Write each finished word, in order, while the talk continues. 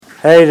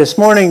Hey, this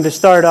morning to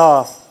start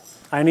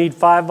off, I need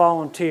 5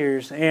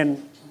 volunteers,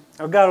 and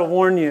I've got to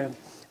warn you,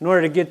 in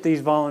order to get these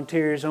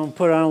volunteers, I'm going to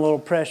put on a little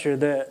pressure.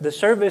 The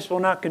service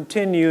will not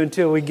continue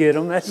until we get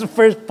them. That's the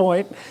first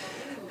point.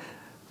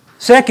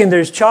 Second,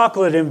 there's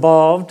chocolate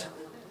involved.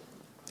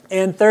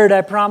 And third,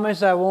 I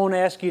promise I won't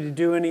ask you to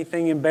do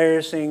anything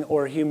embarrassing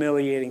or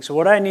humiliating. So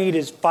what I need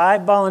is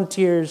 5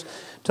 volunteers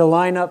to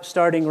line up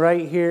starting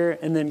right here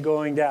and then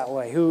going that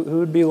way. Who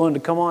would be willing to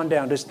come on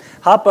down? Just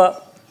hop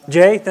up.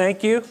 Jay,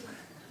 thank you.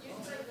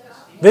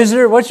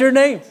 Visitor, what's your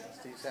name?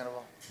 Steve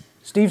Sandoval.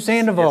 Steve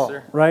Sandoval. Yes,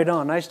 sir. Right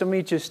on. Nice to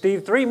meet you,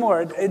 Steve. 3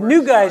 more.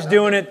 New guys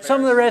doing it.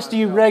 Some of the rest of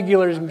you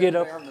regulars can get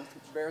up. I'm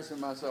embarrassing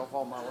myself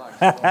all my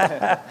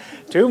life.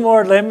 2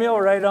 more.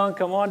 Lemuel, right on.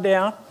 Come on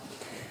down.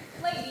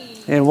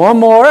 And one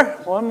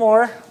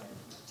more.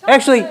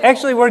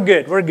 Actually, we're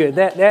good. We're good.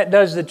 That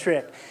does the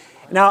trick.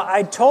 Now,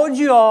 I told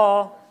you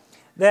all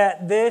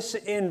that this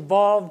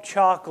involved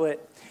chocolate.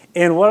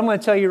 And what I'm going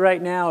to tell you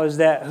right now is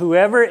that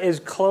whoever is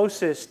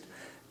closest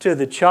to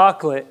the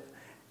chocolate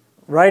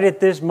right at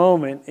this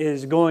moment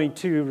is going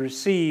to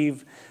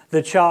receive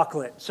the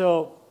chocolate.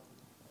 So,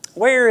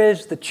 where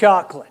is the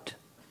chocolate?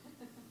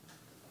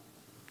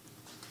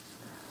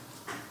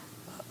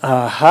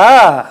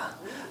 Aha!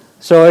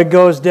 So it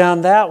goes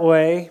down that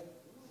way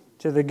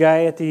to the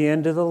guy at the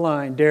end of the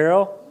line.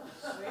 Daryl?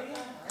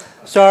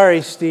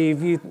 Sorry,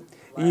 Steve. You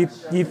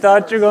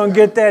thought you were going to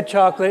get that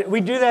chocolate. We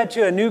do that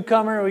to a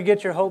newcomer. We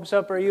get your hopes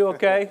up. Are you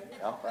okay?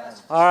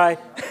 All right.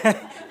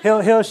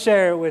 He'll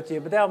share it with you,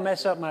 but that'll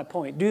mess up my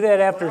point. Do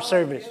that after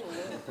service.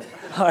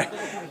 All right.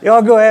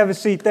 Y'all go have a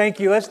seat. Thank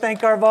you. Let's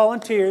thank our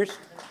volunteers.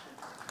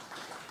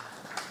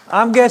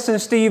 I'm guessing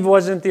Steve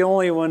wasn't the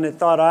only one that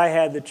thought I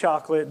had the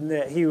chocolate and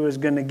that he was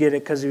going to get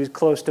it because he was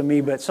close to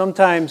me. But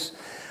sometimes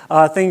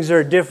things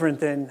are different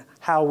than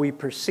how we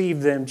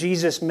perceive them.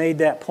 Jesus made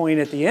that point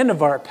at the end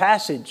of our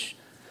passage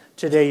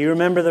today. You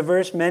remember the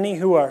verse? Many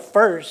who are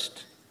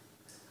first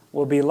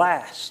will be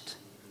last,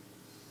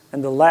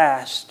 and the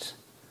last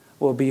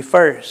will be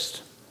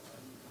first.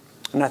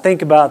 And I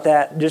think about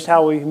that, just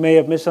how we may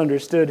have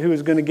misunderstood who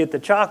was going to get the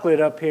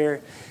chocolate up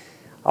here.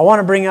 I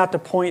want to bring out the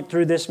point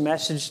through this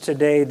message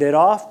today that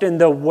often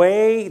the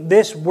way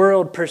this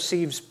world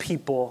perceives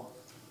people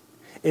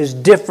is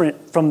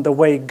different from the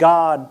way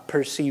God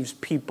perceives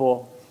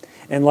people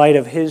in light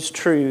of His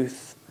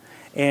truth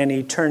and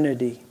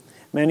eternity.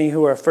 Many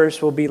who are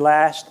first will be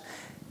last,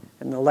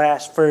 and the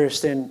last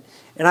first. And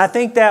I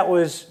think that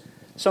was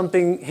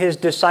something His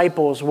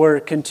disciples were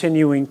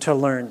continuing to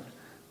learn.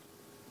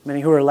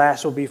 Many who are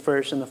last will be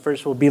first, and the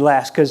first will be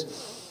last. Because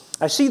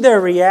I see their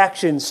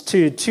reactions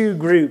to 2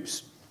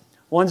 groups.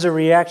 One's a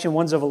reaction,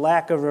 one's of a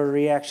lack of a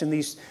reaction.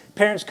 These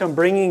parents come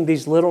bringing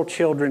these little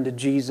children to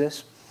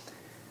Jesus.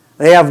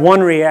 They have one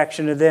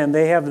reaction to them.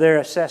 They have their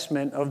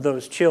assessment of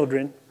those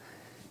children.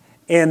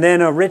 And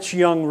then a rich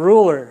young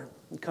ruler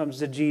comes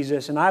to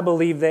Jesus, and I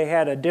believe they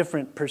had a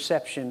different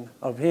perception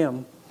of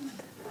Him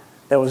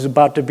that was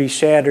about to be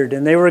shattered.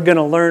 And they were going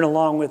to learn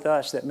along with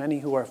us that many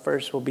who are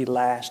first will be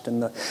last,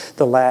 and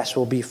the last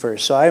will be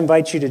first. So I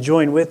invite you to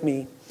join with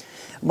me.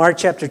 Mark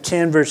chapter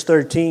 10, verse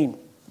 13.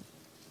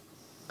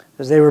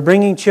 As they were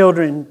bringing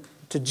children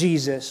to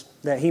Jesus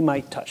that He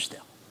might touch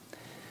them.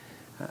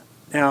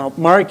 Now,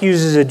 Mark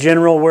uses a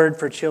general word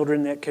for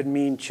children that could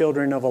mean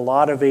children of a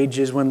lot of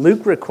ages. When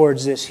Luke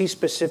records this, he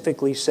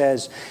specifically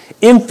says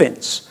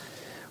infants,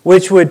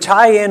 which would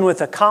tie in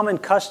with a common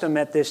custom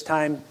at this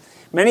time.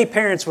 Many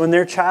parents, when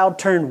their child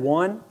turned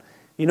 1,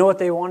 you know what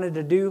they wanted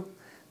to do?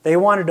 They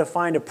wanted to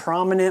find a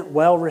prominent,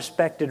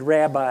 well-respected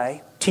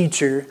rabbi,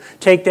 teacher,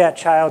 take that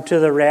child to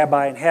the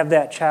rabbi and have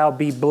that child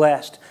be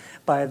blessed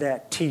by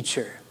that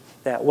teacher,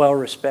 that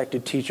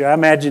well-respected teacher. I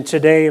imagine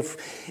today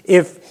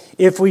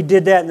if we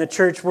did that in the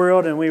church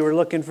world and we were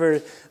looking for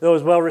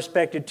those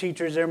well-respected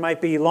teachers, there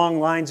might be long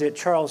lines at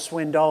Charles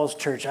Swindoll's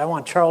church. I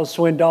want Charles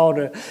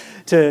Swindoll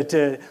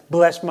to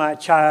bless my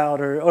child,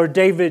 or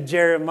David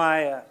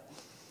Jeremiah.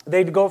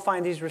 They'd go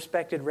find these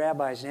respected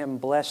rabbis and have them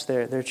bless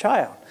their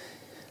child.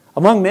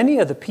 Among many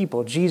of the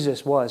people,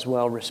 Jesus was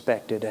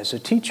well-respected as a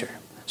teacher.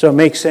 So it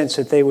makes sense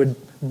that they would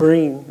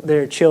bring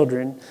their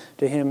children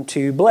to Him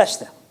to bless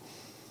them.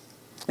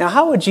 Now,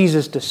 how would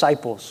Jesus'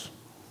 disciples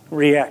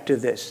react to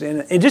this?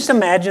 And just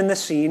imagine the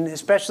scene,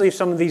 especially if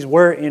some of these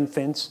were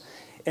infants,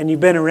 and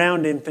you've been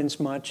around infants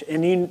much,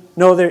 and you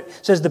know it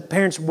says the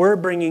parents were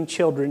bringing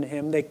children to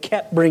Him. They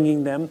kept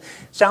bringing them.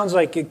 Sounds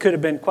like it could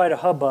have been quite a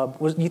hubbub.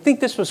 You think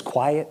this was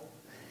quiet?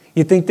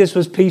 You think this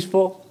was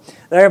peaceful?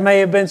 There may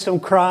have been some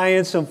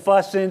crying, some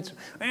fussing.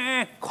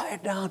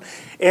 Quiet down.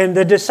 And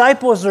the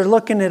disciples are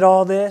looking at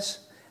all this,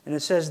 and it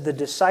says the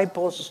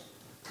disciples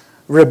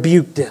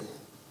rebuked them.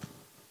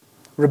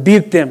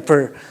 Rebuked them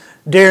for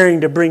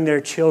daring to bring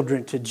their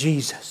children to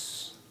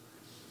Jesus.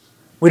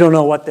 We don't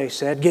know what they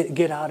said.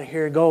 Get out of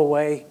here. Go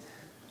away.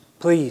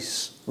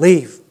 Please,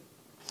 leave.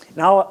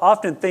 Now, I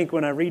often think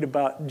when I read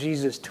about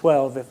Jesus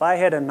 12, if I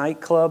had a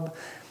nightclub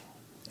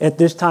at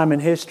this time in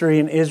history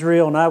in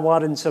Israel and I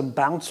wanted some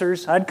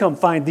bouncers, I'd come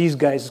find these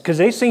guys because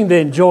they seem to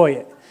enjoy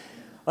it.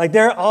 Like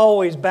they're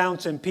always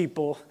bouncing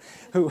people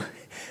who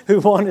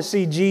want to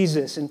see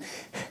Jesus. And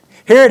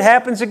here it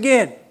happens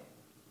again.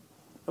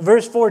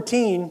 Verse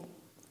 14,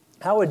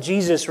 how would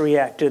Jesus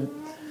react to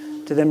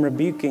them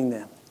rebuking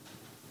them?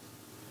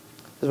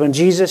 Because when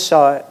Jesus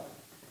saw it,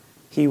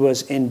 he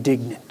was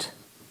indignant.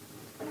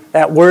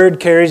 That word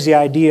carries the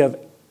idea of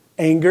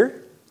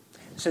anger.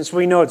 Since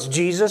we know it's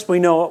Jesus, we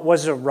know it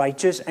was a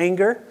righteous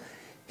anger.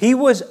 He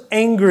was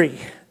angry,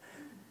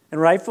 and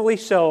rightfully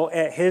so,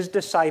 at his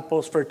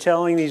disciples for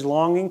telling these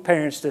longing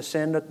parents to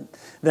send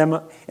them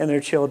and their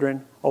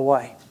children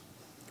away.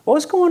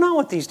 What's going on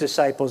with these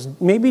disciples?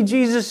 Maybe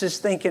Jesus is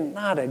thinking,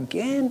 not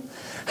again.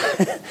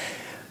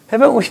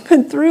 Haven't we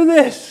been through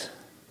this?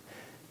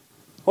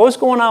 What was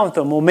going on with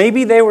them? Well,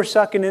 maybe they were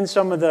sucking in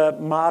some of the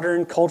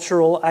modern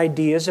cultural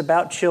ideas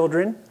about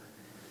children.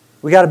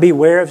 We got to be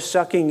aware of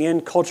sucking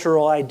in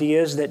cultural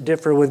ideas that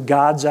differ with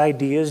God's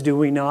ideas, do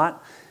we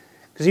not?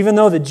 Because even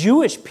though the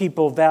Jewish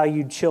people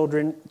valued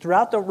children,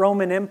 throughout the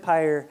Roman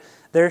Empire,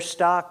 their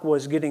stock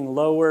was getting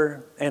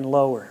lower and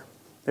lower.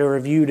 They were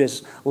viewed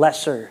as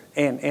lesser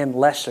and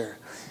lesser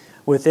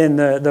within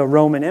the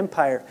Roman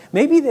Empire.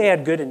 Maybe they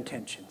had good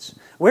intentions.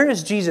 Where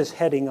is Jesus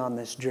heading on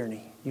this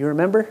journey? You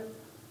remember?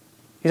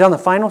 He's on the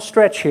final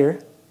stretch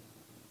here.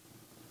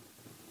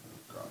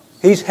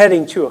 He's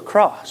heading to a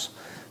cross.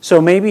 So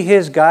maybe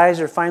his guys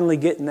are finally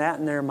getting that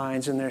in their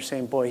minds and they're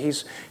saying, boy,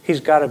 he's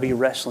got to be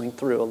wrestling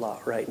through a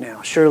lot right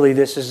now. Surely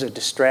this is a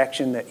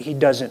distraction that he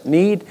doesn't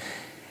need.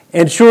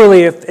 And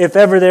surely if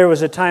ever there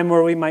was a time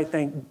where we might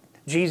think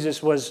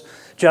Jesus was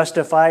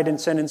justified in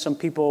sending some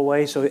people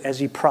away, so as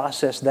he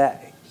processed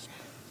that,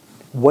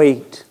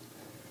 wait.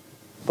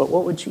 But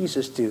what would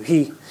Jesus do?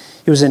 He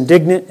was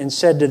indignant and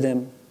said to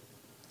them,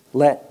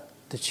 let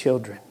the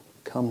children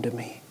come to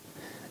me.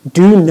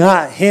 Do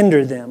not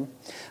hinder them,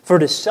 for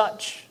to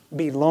such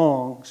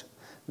belongs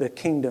the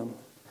kingdom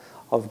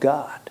of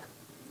God.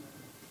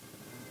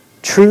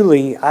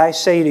 Truly, I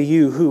say to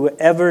you,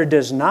 whoever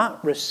does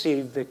not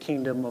receive the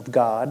kingdom of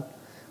God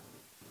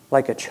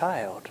like a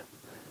child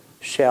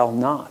shall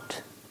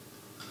not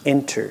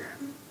enter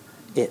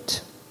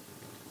it.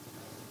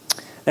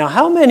 Now,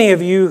 how many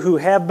of you who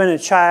have been a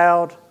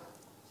child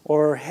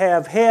or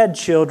have had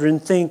children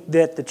think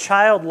that the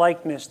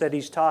childlikeness that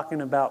he's talking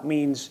about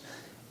means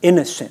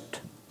innocent?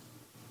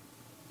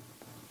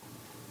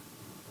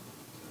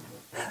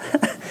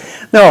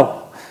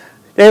 No.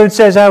 David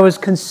says, I was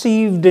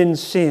conceived in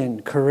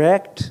sin,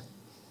 correct?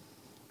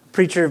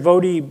 Preacher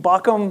Vodi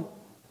Bakum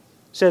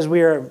says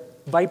we are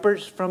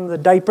vipers from the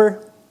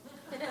diaper.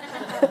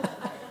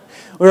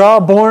 We're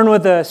all born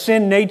with a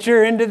sin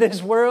nature into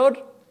this world.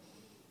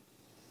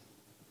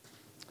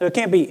 So it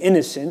can't be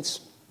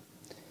innocence.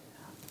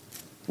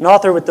 An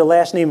author with the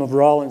last name of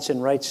Rawlinson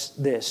writes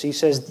this. He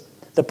says,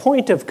 the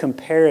point of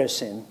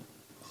comparison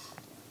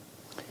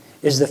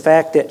is the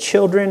fact that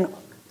children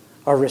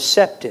are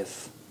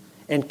receptive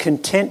and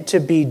content to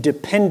be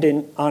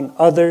dependent on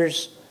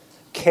others'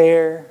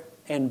 care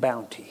and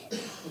bounty.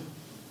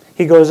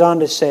 He goes on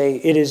to say,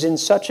 it is in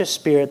such a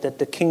spirit that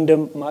the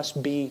kingdom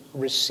must be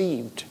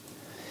received.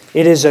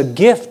 It is a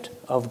gift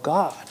of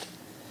God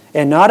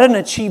and not an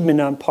achievement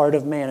on part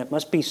of man. It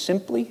must be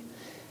simply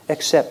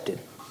accepted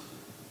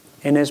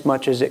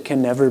inasmuch as it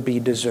can never be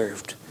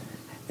deserved.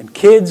 And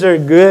kids are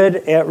good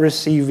at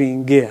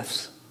receiving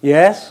gifts.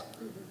 Yes?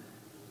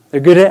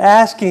 They're good at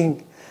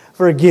asking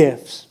for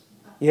gifts.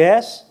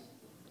 Yes?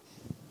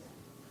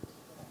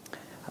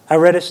 I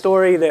read a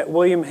story that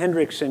William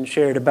Hendrickson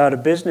shared about a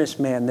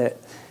businessman that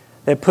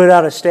put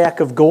out a stack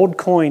of gold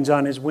coins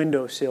on his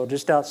windowsill,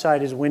 just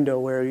outside his window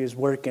where he was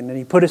working. And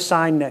he put a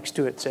sign next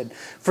to it that said,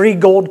 free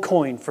gold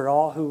coin for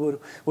all who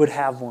would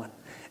have one.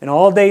 And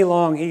all day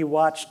long he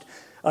watched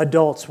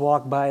adults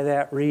walk by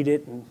that, read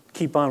it, and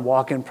keep on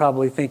walking,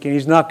 probably thinking,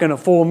 he's not going to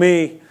fool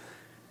me.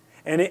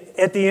 And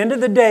at the end of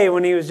the day,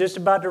 when he was just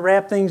about to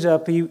wrap things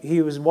up,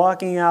 he was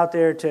walking out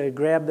there to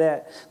grab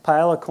that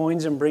pile of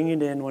coins and bring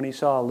it in when he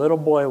saw a little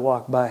boy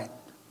walk by.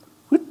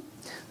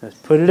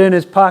 Just put it in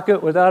his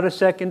pocket without a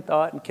second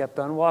thought and kept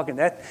on walking.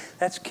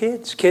 That's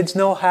kids. Kids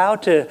know how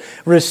to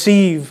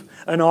receive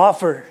an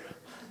offer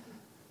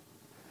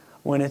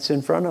when it's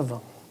in front of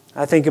them.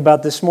 I think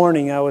about this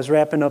morning, I was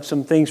wrapping up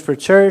some things for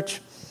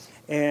church,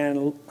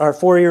 and our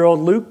 4-year-old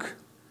Luke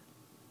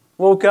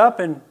woke up,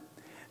 and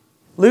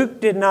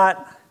Luke did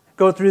not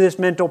go through this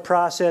mental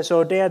process,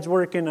 oh, Dad's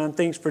working on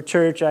things for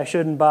church, I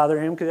shouldn't bother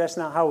him, because that's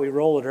not how we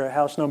roll at our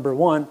house number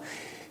one.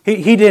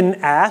 He didn't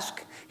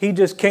ask. He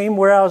just came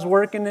where I was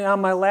working on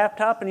my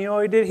laptop, and you know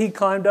what he did? He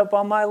climbed up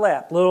on my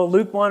lap. Little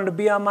Luke wanted to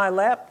be on my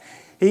lap.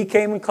 He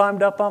came and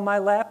climbed up on my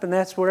lap, and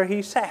that's where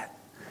he sat.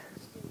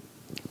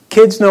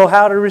 Kids know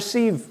how to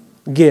receive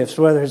gifts,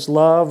 whether it's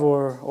love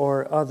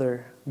or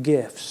other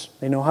gifts.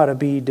 They know how to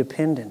be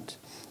dependent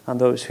on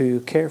those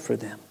who care for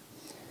them.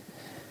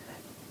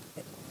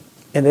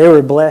 And they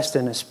were blessed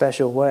in a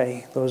special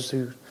way. Those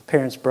whose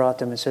parents brought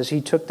them. It says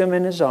he took them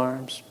in his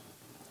arms,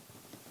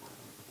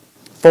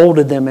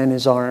 folded them in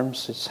his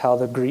arms. It's how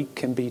the Greek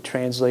can be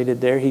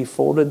translated there. He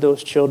folded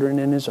those children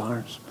in his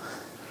arms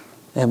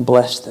and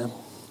blessed them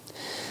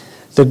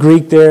The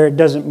Greek there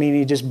doesn't mean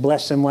he just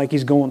blessed him like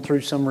he's going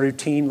through some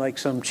routine, like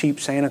some cheap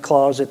Santa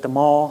Claus at the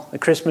mall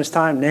at Christmas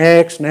time.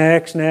 Next.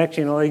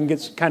 You know, he can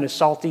get kind of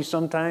salty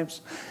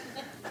sometimes.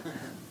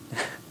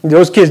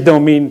 Those kids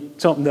don't mean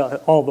something to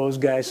all those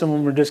guys. Some of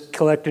them are just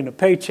collecting a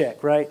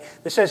paycheck, right?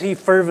 It says he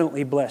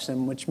fervently blessed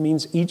them, which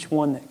means each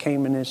one that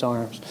came in his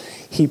arms,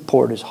 he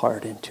poured his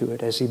heart into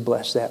it as he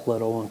blessed that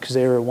little one, because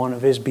they were one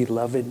of his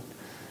beloved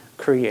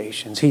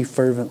creations. He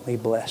fervently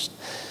blessed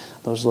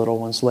those little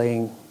ones,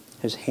 laying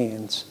his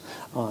hands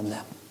on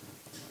them.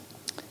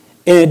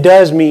 And it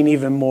does mean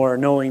even more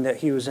knowing that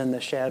he was in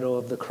the shadow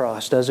of the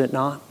cross, does it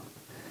not?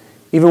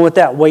 Even with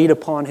that weight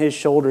upon his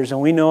shoulders, and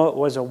we know it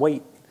was a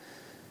weight.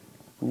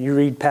 When you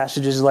read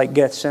passages like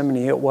Gethsemane,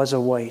 it was a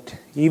weight.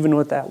 Even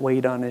with that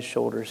weight on his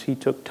shoulders, he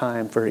took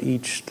time for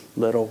each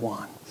little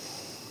one.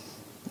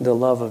 The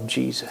love of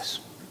Jesus.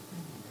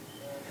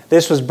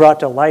 This was brought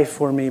to life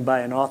for me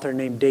by an author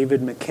named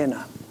David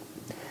McKenna.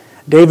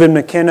 David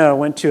McKenna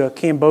went to a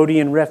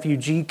Cambodian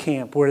refugee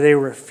camp where they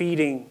were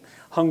feeding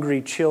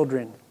hungry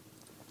children.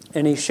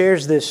 And he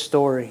shares this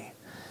story.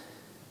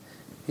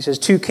 He says,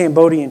 2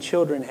 Cambodian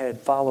children had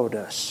followed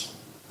us.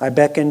 I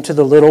beckoned to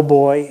the little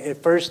boy.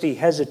 At first he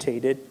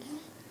hesitated.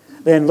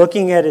 Then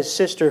looking at his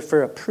sister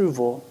for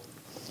approval,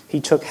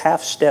 he took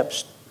half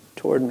steps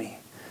toward me.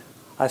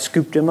 I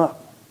scooped him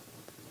up.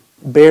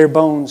 Bare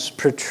bones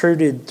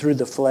protruded through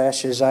the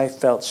flesh as I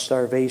felt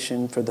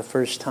starvation for the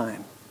first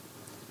time.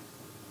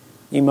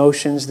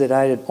 Emotions that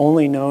I had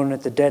only known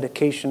at the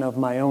dedication of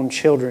my own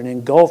children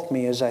engulfed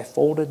me as I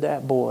folded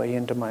that boy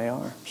into my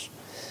arms.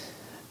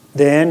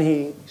 Then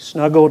he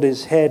snuggled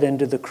his head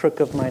into the crook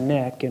of my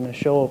neck in a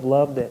show of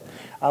love that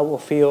I will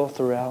feel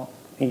throughout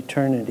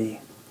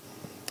eternity.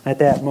 At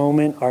that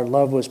moment, our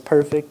love was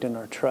perfect and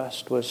our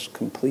trust was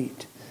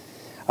complete.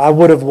 I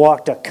would have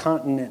walked a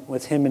continent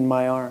with him in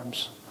my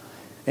arms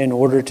in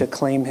order to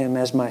claim him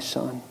as my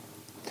son.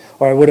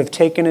 Or I would have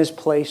taken his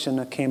place in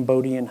a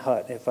Cambodian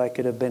hut if I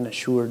could have been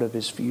assured of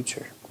his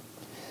future.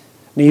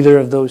 Neither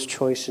of those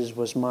choices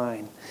was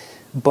mine.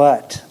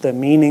 But the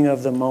meaning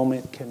of the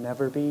moment can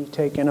never be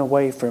taken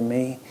away from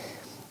me.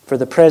 For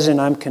the present,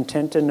 I'm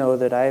content to know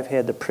that I have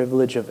had the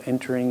privilege of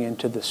entering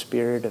into the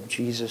Spirit of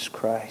Jesus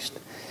Christ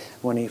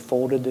when he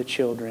folded the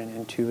children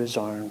into his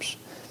arms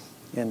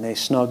and they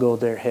snuggled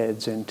their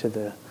heads into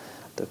the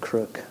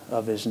crook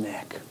of his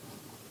neck.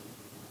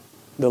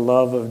 The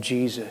love of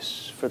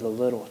Jesus for the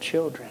little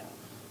children.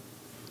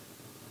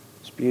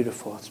 It's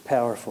beautiful. It's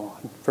powerful.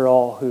 And for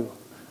all who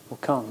will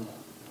come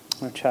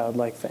in a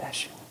childlike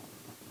fashion.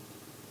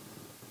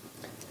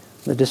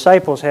 The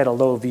disciples had a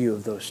low view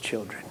of those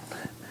children.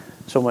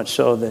 So much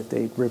so that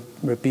they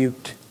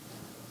rebuked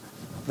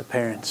the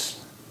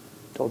parents.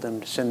 Told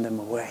them to send them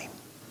away.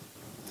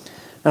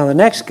 Now the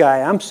next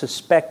guy, I'm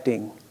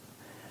suspecting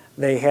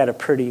they had a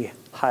pretty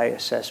high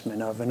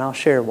assessment of. And I'll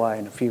share why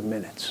in a few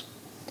minutes.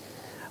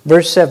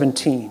 Verse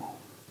 17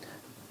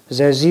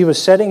 says, as he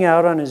was setting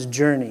out on his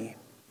journey,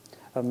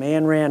 a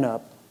man ran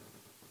up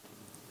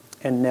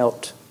and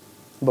knelt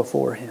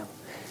before him.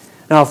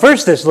 Now,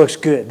 first, this looks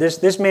good.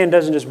 This man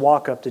doesn't just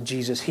walk up to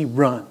Jesus. He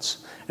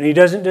runs. And he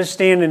doesn't just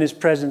stand in his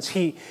presence.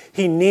 He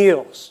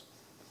kneels.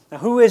 Now,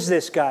 who is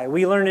this guy?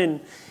 We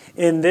learn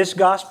in this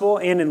gospel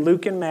and in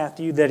Luke and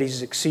Matthew that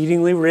he's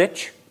exceedingly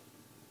rich.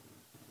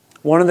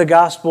 One of the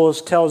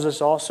gospels tells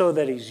us also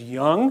that he's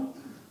young.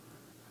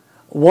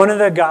 One of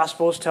the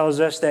Gospels tells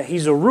us that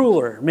he's a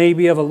ruler,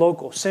 maybe of a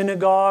local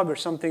synagogue or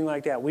something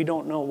like that. We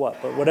don't know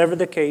what, but whatever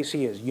the case,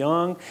 he is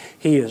young,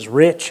 he is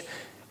rich,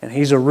 and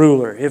he's a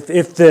ruler.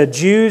 If the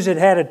Jews had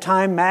had a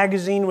Time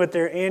magazine with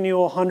their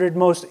annual 100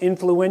 most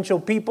influential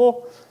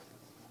people,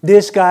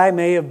 this guy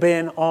may have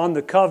been on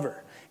the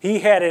cover. He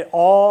had it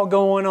all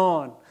going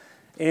on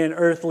in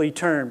earthly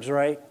terms,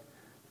 right?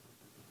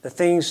 The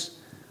things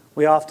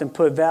we often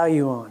put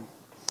value on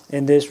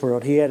in this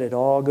world, he had it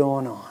all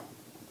going on.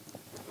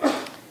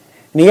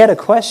 And he had a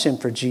question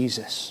for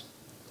Jesus.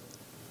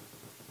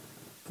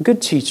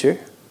 Good teacher,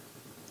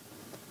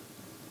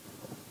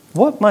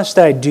 what must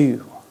I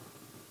do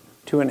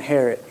to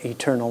inherit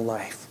eternal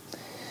life?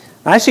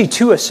 I see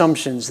 2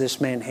 assumptions this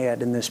man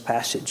had in this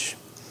passage.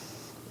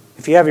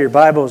 If you have your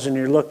Bibles and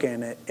you're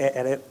looking at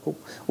it,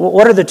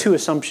 what are the 2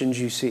 assumptions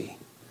you see?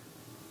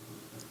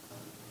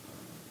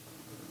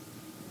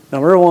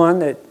 Number 1,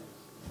 that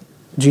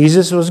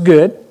Jesus was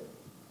good,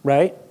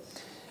 right?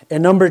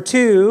 And number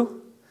 2,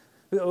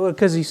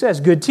 because he says,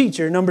 good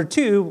teacher. Number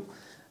 2,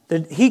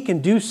 that he can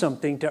do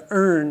something to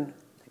earn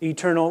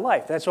eternal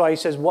life. That's why he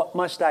says, what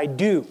must I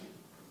do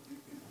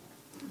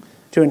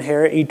to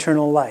inherit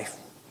eternal life?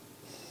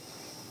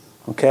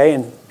 Okay,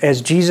 and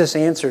as Jesus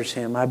answers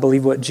him, I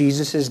believe what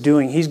Jesus is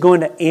doing, he's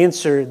going to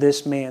answer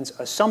this man's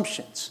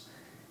assumptions.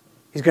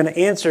 He's going to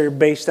answer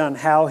based on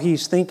how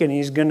he's thinking.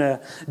 He's going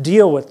to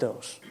deal with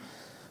those.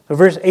 So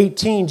verse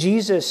 18,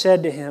 Jesus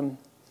said to him,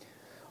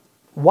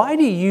 why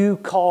do you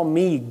call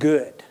me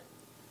good?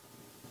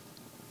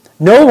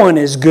 No one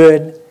is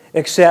good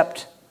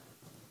except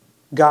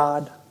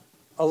God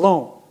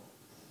alone.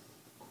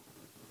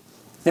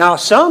 Now,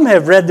 some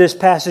have read this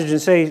passage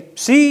and say,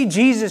 see,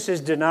 Jesus is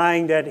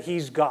denying that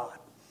he's God.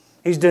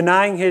 He's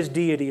denying his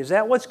deity. Is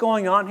that what's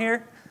going on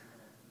here?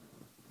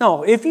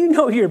 No, if you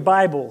know your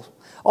Bible,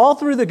 all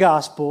through the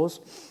Gospels,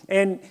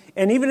 and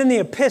even in the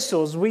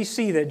epistles, we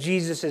see that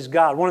Jesus is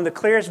God. One of the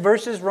clearest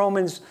verses,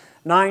 Romans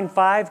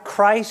 9:5,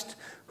 Christ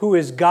who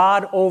is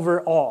God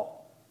over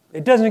all.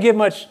 It doesn't get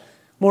much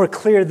more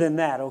clear than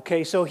that,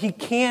 okay? So he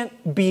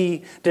can't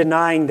be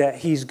denying that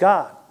he's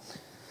God.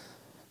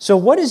 So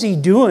what is he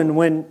doing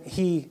when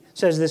he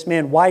says this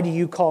man, why do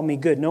you call me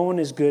good? No one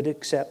is good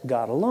except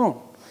God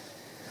alone.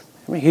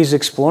 I mean, he's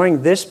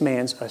exploring this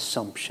man's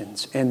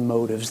assumptions and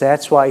motives.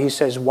 That's why he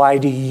says, why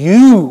do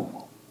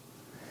you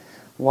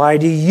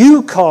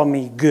call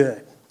me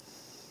good?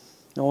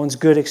 No one's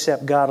good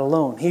except God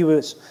alone. He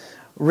was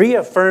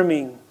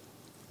reaffirming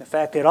the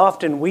fact that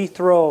often we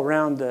throw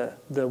around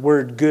the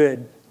word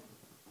good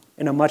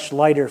in a much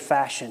lighter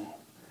fashion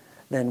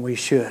than we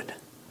should.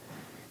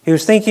 He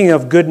was thinking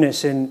of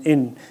goodness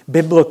in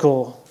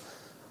biblical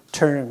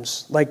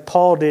terms, like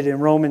Paul did in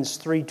Romans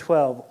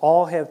 3:12.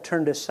 All have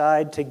turned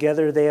aside,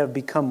 together they have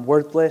become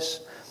worthless.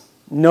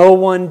 No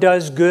one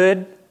does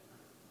good,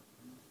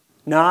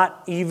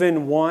 not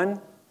even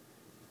one.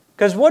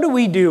 Because what do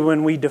we do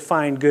when we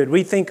define good?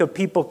 We think of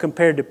people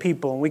compared to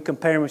people, and we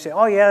compare them and say,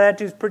 oh yeah, that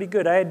dude's pretty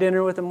good. I had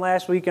dinner with him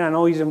last week, and I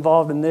know he's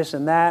involved in this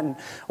and that.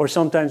 Or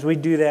sometimes we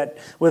do that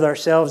with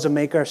ourselves to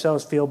make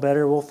ourselves feel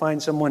better. We'll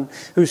find someone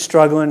who's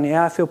struggling.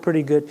 Yeah, I feel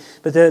pretty good.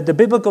 But the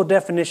biblical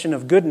definition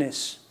of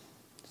goodness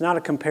is not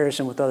a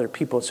comparison with other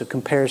people. It's a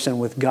comparison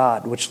with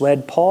God, which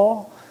led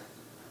Paul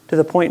to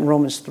the point in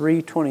Romans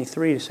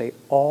 3:23 to say,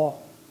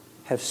 all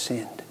have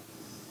sinned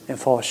and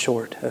fall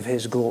short of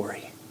his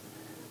glory.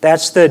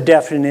 That's the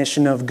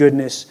definition of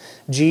goodness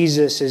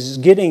Jesus is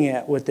getting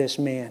at with this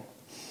man.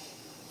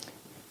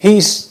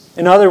 He's,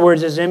 in other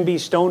words, as M.B.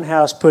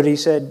 Stonehouse put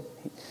it,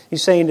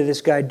 he's saying to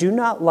this guy, do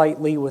not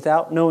lightly,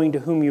 without knowing to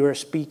whom you are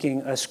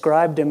speaking,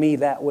 ascribe to me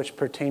that which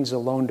pertains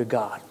alone to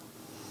God.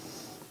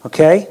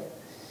 Okay?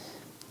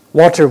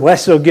 Walter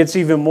Wessel gets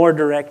even more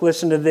direct.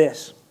 Listen to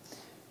this.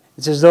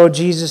 It's as though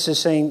Jesus is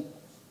saying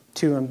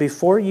to him,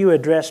 before you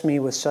address me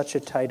with such a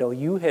title,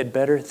 you had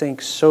better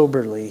think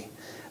soberly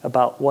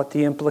about what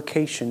the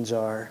implications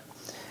are,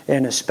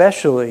 and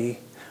especially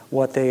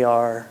what they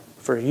are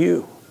for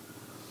you.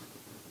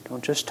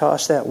 Don't just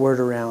toss that word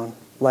around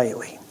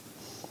lightly.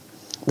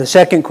 The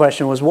second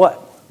question was what?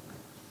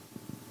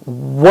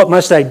 What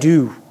must I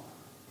do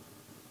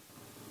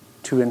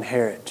to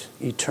inherit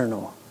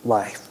eternal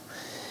life?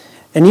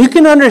 And you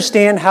can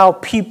understand how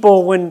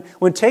people,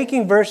 when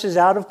taking verses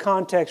out of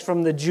context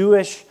from the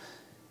Jewish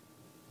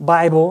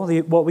Bible,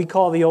 what we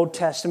call the Old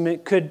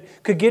Testament, could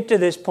get to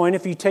this point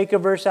if you take a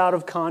verse out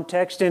of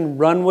context and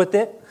run with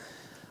it.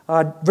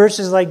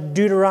 Verses like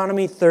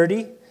Deuteronomy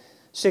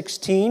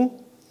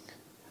 30:16,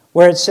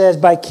 where it says,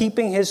 by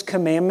keeping his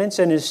commandments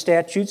and his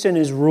statutes and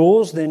his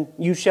rules, then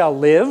you shall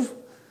live.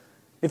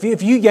 If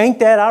you yank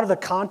that out of the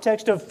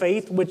context of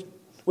faith,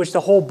 which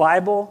the whole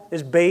Bible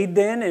is bathed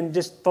in, and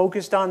just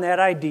focused on that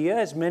idea,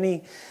 as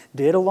many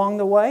did along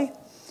the way,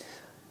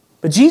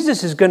 but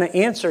Jesus is going to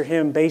answer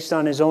him based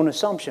on his own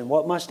assumption.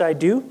 What must I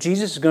do?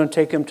 Jesus is going to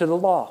take him to the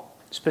law.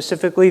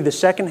 Specifically, the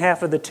second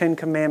half of the Ten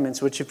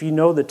Commandments, which if you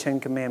know the Ten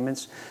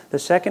Commandments, the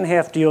second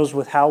half deals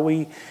with how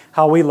we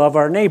love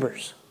our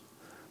neighbors.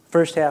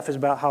 First half is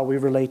about how we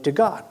relate to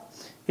God.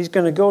 He's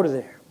going to go to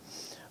there.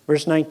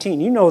 Verse 19,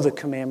 you know the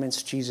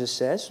commandments, Jesus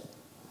says.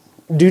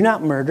 Do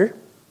not murder.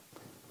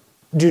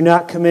 Do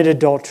not commit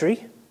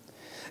adultery.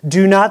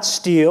 Do not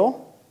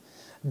steal.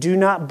 Do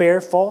not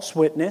bear false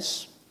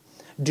witness.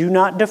 Do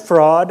not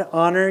defraud.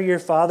 Honor your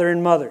father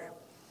and mother.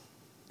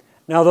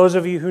 Now, those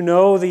of you who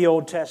know the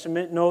Old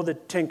Testament, know the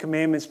Ten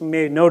Commandments,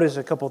 may notice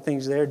a couple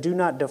things there. Do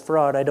not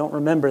defraud. I don't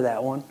remember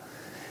that one.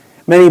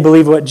 Many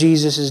believe what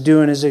Jesus is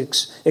doing is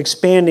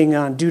expanding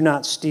on do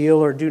not steal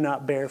or do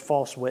not bear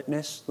false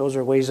witness. Those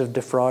are ways of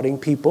defrauding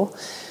people.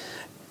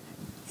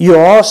 You'll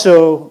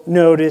also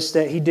notice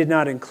that he did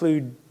not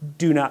include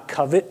do not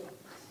covet.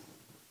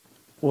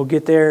 We'll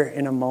get there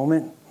in a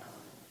moment.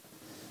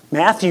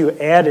 Matthew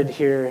added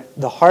here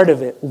the heart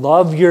of it.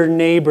 Love your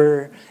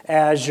neighbor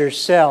as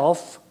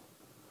yourself.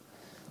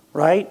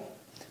 Right?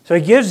 So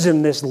he gives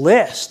him this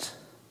list.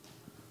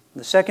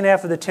 The second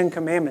half of the Ten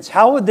Commandments.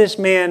 How would this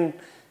man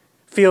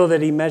feel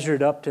that he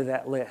measured up to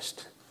that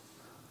list?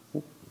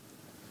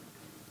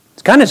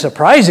 It's kind of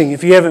surprising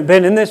if you haven't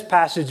been in this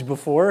passage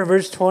before.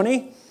 Verse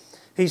 20.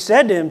 He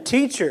said to him,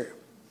 Teacher,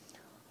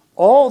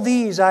 all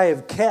these I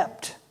have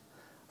kept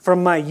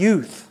from my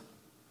youth.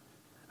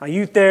 Now,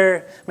 youth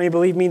there, many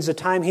believe, means the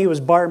time he was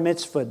bar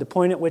mitzvahed, the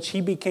point at which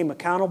he became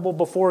accountable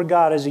before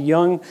God as a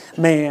young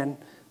man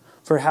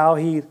for how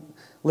he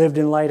lived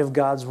in light of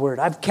God's word.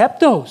 I've kept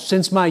those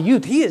since my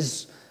youth. He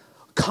is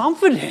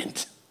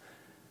confident,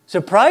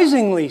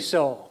 surprisingly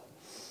so,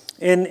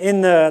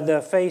 in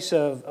the face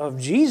of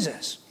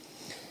Jesus.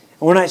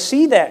 And when I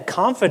see that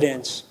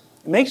confidence,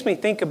 it makes me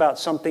think about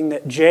something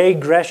that J.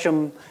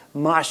 Gresham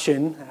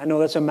Machen, I know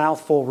that's a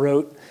mouthful,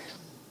 wrote.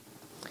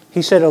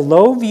 He said, a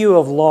low view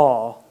of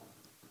law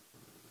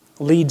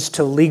leads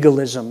to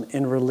legalism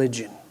in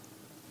religion.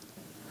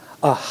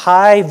 A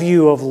high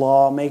view of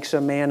law makes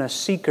a man a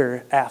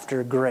seeker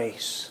after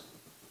grace.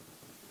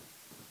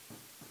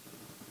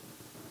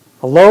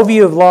 A low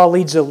view of law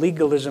leads to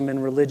legalism in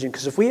religion.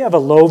 Because if we have a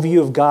low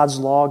view of God's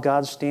law,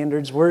 God's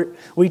standards,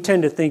 we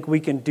tend to think we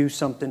can do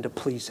something to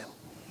please Him.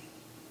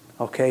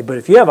 Okay, but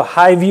if you have a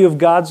high view of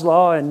God's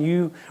law and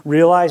you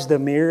realize the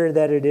mirror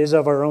that it is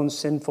of our own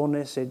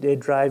sinfulness, it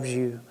drives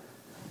you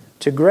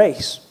to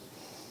grace.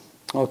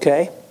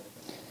 Okay?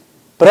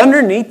 But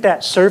underneath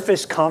that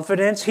surface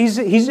confidence, he's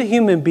a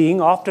human being.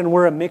 Often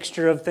we're a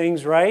mixture of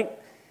things, right?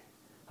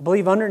 I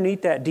believe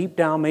underneath that, deep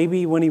down,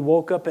 maybe when he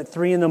woke up at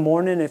 3 in the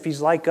morning, if he's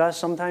like us,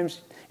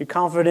 sometimes you're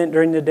confident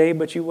during the day,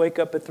 but you wake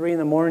up at 3 in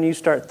the morning, you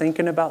start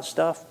thinking about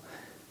stuff.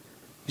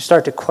 You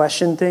start to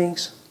question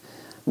things.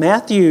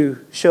 Matthew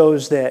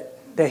shows that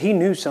he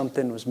knew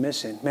something was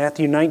missing.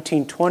 Matthew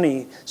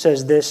 19:20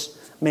 says this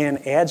man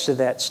adds to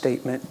that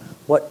statement,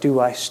 what do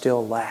I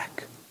still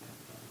lack?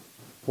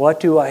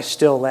 What do I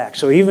still lack?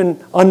 So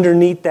even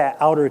underneath that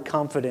outer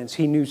confidence,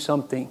 he knew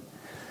something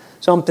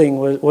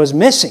was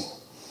missing.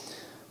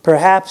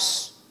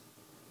 Perhaps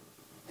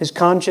his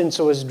conscience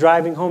was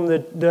driving home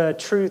the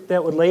truth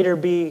that would later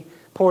be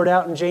poured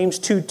out in James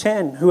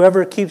 2:10.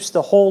 Whoever keeps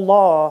the whole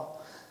law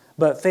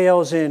but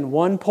fails in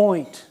one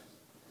point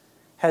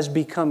has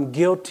become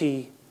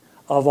guilty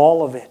of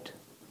all of it.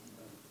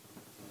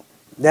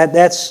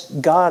 That's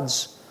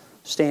God's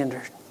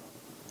standard.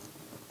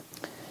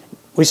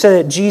 We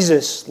said that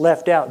Jesus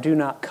left out, do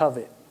not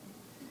covet.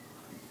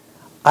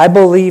 I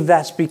believe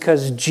that's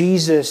because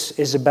Jesus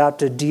is about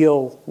to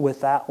deal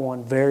with that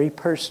one very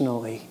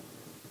personally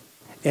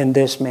in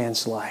this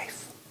man's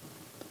life.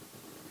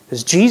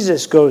 As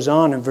Jesus goes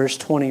on in verse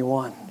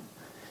 21, it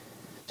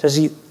says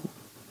he,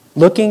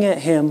 looking at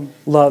him,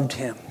 loved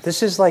him.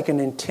 This is like an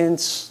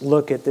intense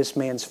look at this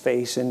man's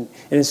face. And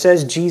it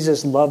says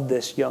Jesus loved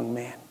this young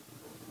man.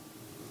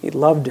 He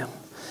loved him.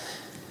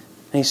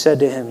 And he said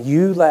to him,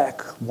 you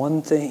lack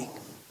one thing.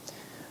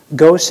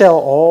 Go sell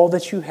all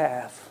that you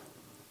have.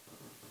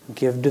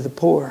 Give to the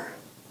poor,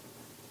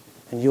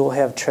 and you'll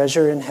have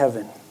treasure in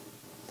heaven.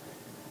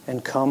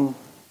 And come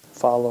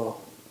follow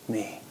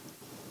me.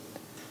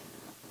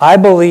 I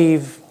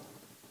believe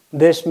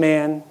this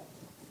man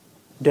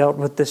dealt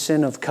with the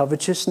sin of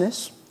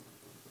covetousness.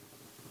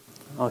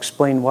 I'll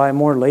explain why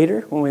more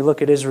later when we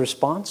look at his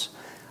response.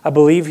 I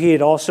believe he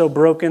had also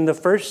broken the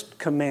first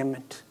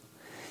commandment.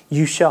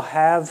 You shall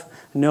have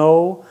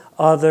no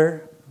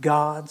other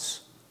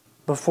gods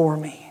before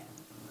me.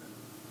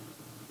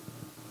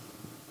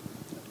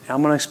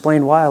 I'm going to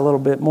explain why a little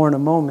bit more in a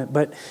moment,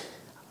 but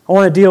I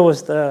want to deal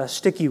with the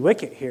sticky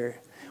wicket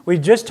here. We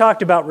just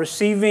talked about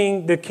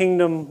receiving the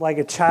kingdom like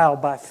a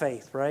child by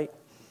faith, right?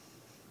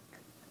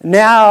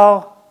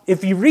 Now,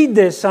 if you read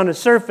this on a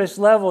surface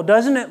level,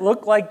 doesn't it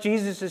look like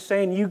Jesus is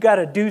saying you got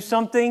to do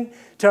something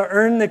to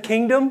earn the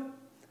kingdom?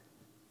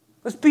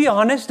 Let's be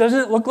honest, doesn't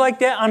it look like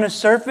that on a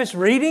surface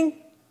reading?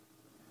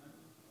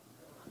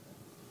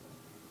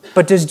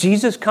 But does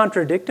Jesus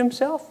contradict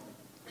himself?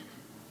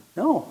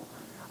 No.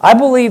 I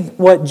believe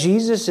what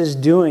Jesus is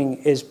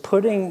doing is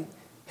putting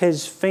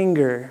his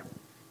finger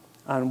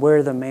on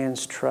where the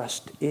man's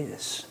trust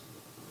is.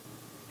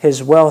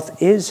 His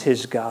wealth is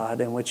his God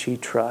in which he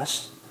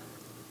trusts.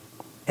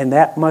 And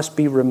that must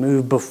be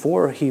removed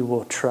before he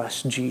will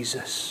trust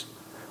Jesus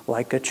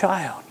like a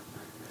child.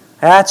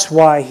 That's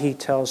why he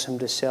tells him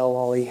to sell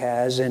all he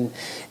has and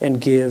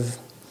give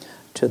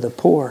to the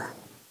poor.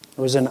 It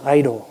was an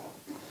idol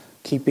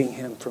keeping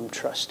him from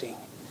trusting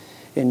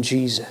in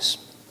Jesus.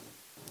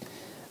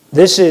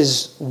 This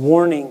is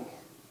warning.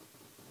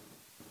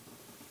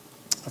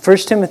 1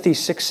 Timothy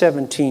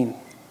 6:17.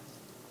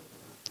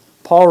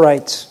 Paul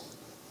writes,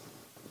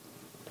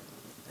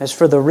 as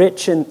for the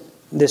rich in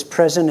this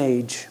present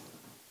age,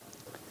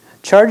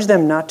 charge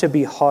them not to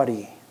be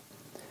haughty,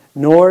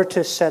 nor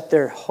to set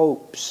their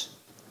hopes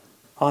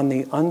on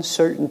the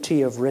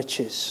uncertainty of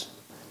riches,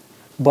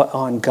 but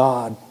on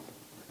God,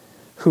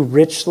 who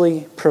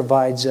richly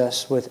provides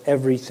us with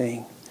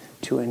everything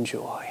to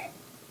enjoy.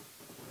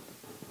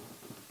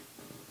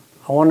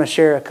 I want to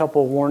share a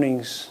couple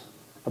warnings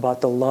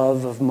about the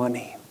love of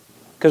money.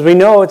 Because we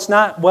know it's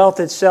not wealth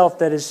itself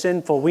that is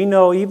sinful. We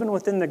know even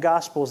within the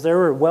Gospels there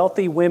were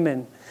wealthy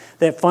women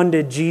that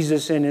funded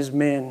Jesus and his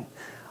men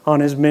on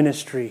his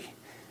ministry.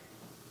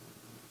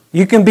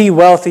 You can be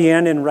wealthy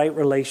and in right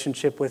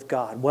relationship with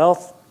God.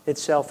 Wealth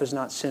itself is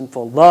not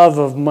sinful. Love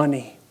of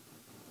money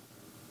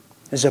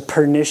is a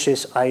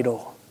pernicious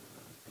idol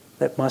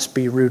that must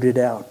be rooted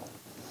out.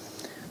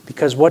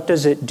 Because what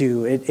does it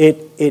do?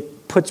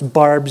 It puts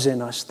barbs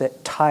in us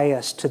that tie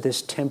us to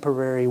this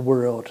temporary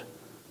world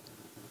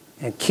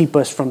and keep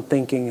us from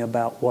thinking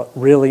about what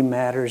really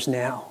matters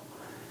now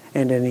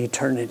and in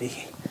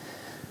eternity.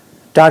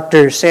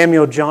 Dr.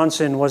 Samuel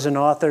Johnson was an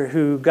author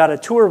who got a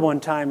tour one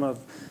time of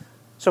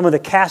some of the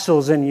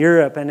castles in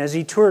Europe. And as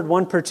he toured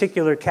one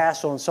particular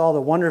castle and saw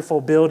the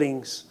wonderful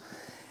buildings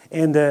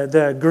and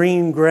the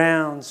green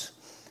grounds,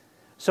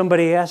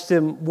 somebody asked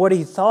him what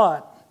he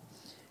thought,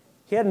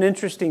 he had an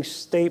interesting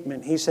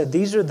statement. He said,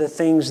 these are the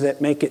things that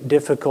make it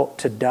difficult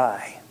to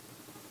die.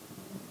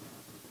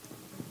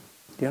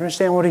 Do you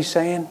understand what he's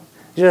saying?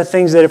 These are the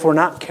things that if we're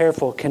not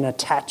careful can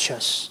attach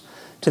us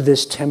to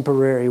this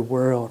temporary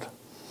world.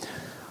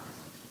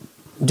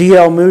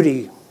 D.L.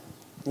 Moody,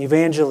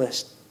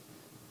 evangelist,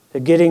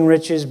 that getting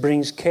riches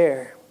brings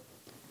care.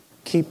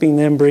 Keeping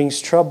them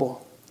brings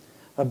trouble.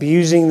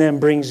 Abusing them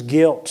brings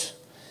guilt.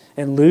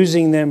 And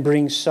losing them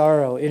brings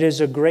sorrow. It is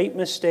a great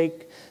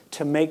mistake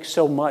to make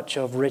so much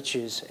of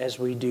riches as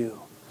we do.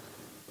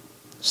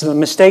 So the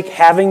mistake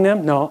having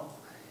them? No.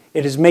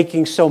 It is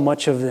making so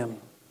much of them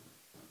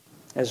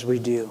as we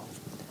do.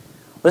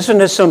 Listen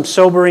to some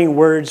sobering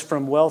words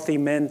from wealthy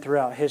men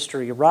throughout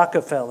history.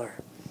 Rockefeller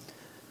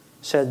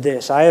said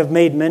this, I have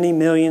made many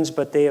millions,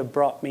 but they have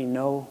brought me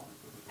no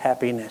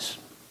happiness.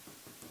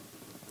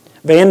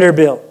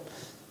 Vanderbilt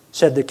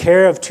said the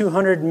care of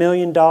 $200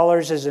 million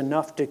is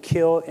enough to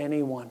kill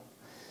anyone.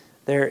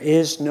 There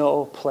is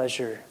no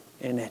pleasure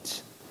in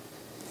it.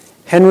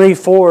 Henry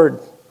Ford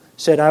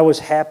said, I was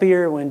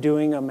happier when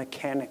doing a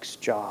mechanic's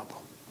job.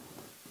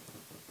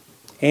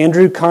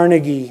 Andrew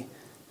Carnegie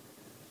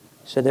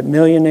said that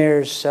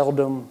millionaires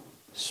seldom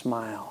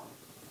smile.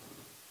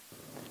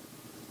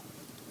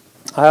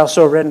 I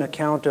also read an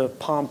account of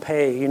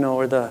Pompeii,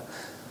 where the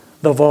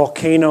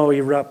volcano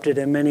erupted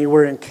and many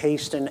were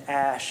encased in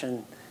ash,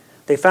 and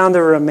they found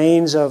the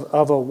remains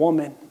of a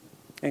woman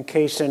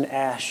encased in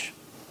ash,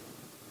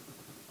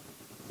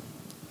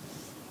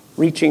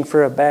 reaching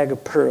for a bag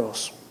of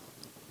pearls.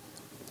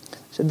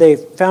 So they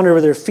found her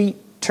with her feet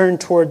turned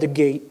toward the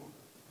gate,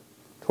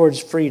 towards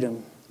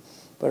freedom,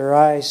 but her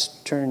eyes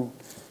turned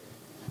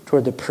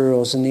toward the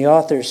pearls. And the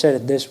author said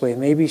it this way,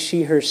 maybe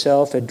she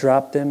herself had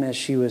dropped them as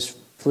she was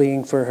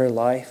fleeing for her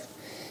life.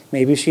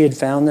 Maybe she had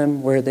found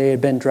them where they had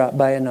been dropped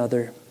by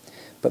another.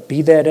 But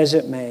be that as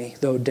it may,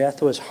 though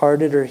death was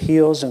hard at her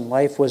heels and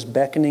life was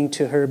beckoning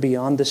to her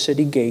beyond the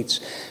city gates,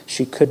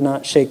 she could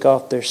not shake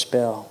off their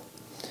spell.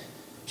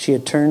 She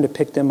had turned to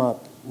pick them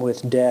up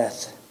with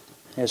death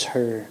as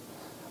her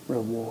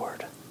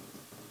reward.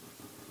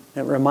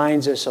 It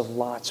reminds us of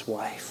Lot's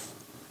wife.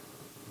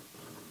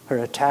 Her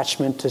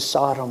attachment to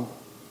Sodom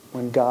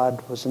when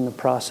God was in the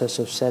process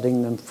of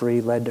setting them free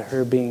led to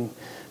her being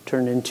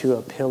turned into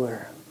a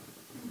pillar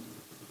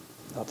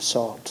of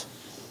salt.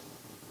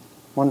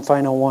 One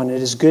final one.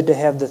 It is good to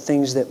have the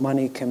things that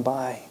money can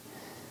buy,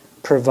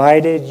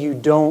 provided you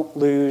don't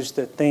lose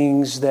the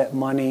things that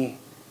money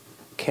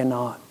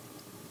cannot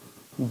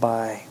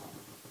buy.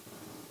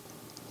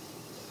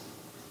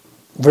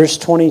 Verse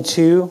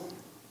 22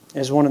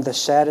 is one of the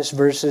saddest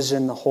verses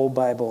in the whole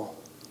Bible.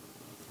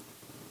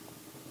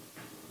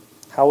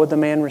 How would the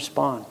man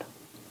respond?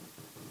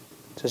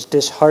 It says,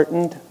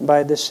 disheartened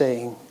by the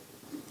saying,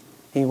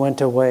 he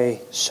went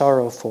away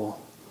sorrowful,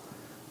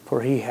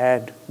 for he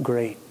had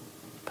great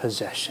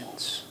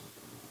possessions.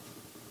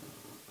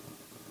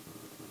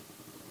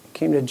 He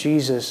came to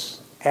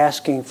Jesus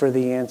asking for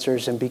the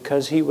answers, and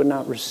because he would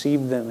not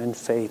receive them in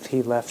faith,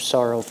 he left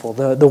sorrowful.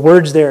 The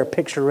words there are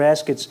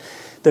picturesque. It's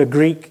the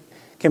Greek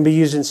can be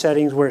used in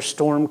settings where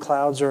storm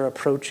clouds are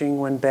approaching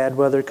when bad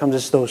weather comes.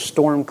 It's those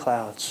storm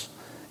clouds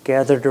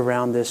gathered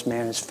around this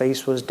man. His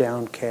face was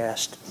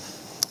downcast,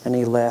 and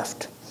he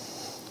left.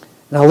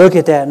 And I look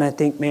at that and I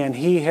think, man,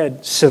 he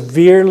had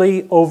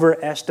severely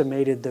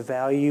overestimated the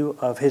value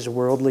of his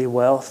worldly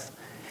wealth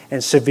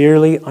and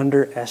severely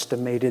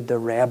underestimated the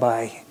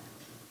rabbi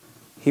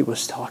he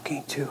was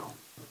talking to.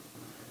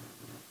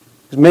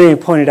 As many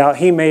pointed out,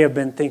 he may have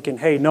been thinking,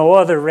 hey, no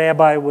other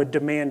rabbi would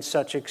demand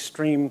such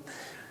extreme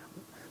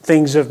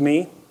things of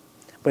me.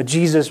 But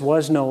Jesus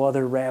was no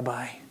other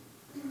rabbi.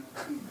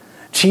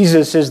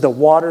 Jesus is the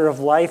water of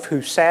life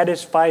who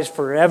satisfies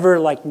forever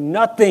like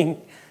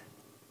nothing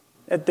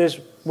that this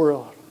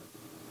world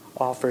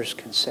offers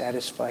can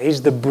satisfy.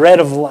 He's the bread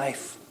of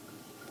life.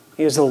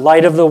 He is the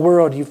light of the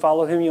world. You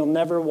follow him, you'll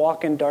never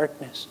walk in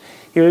darkness.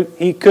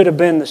 He could have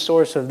been the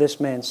source of this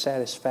man's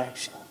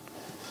satisfaction.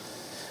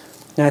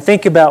 Now I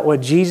think about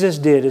what Jesus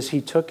did is he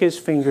took his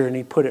finger and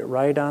he put it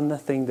right on the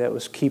thing that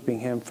was keeping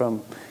him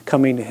from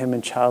coming to him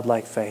in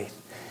childlike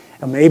faith.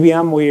 And maybe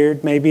I'm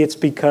weird. Maybe it's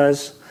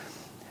because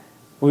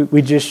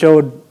we just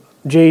showed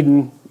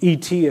Jaden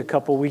E.T. a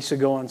couple weeks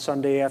ago on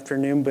Sunday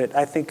afternoon, but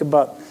I think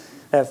about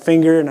that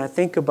finger and I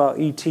think about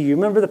E.T. You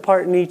remember the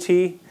part in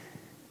E.T.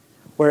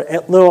 where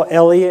little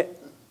Elliot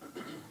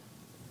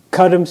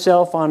cut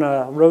himself on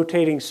a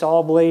rotating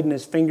saw blade and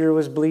his finger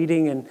was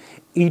bleeding, and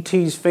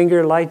E.T.'s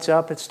finger lights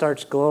up, it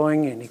starts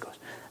glowing, and he goes,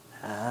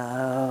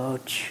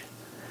 ouch.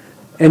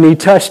 And he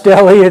touched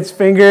Elliot's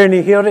finger and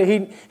he healed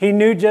it. He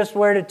knew just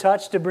where to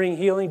touch to bring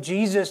healing.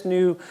 Jesus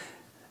knew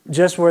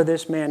just where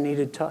this man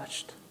needed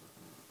touched.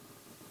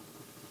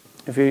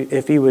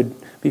 If he would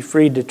be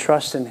freed to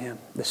trust in him.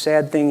 The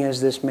sad thing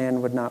is this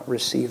man would not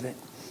receive it.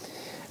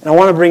 And I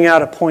want to bring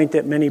out a point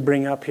that many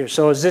bring up here.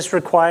 So is this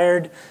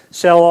required?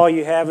 Sell all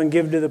you have and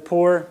give to the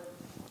poor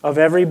of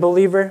every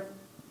believer?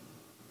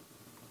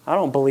 I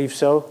don't believe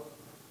so.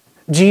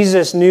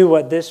 Jesus knew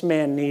what this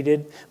man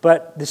needed,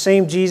 but the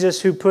same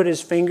Jesus who put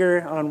his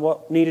finger on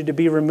what needed to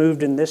be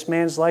removed in this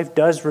man's life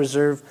does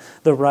reserve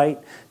the right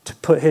to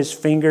put his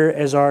finger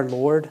as our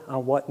Lord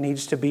on what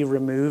needs to be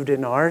removed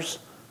in ours.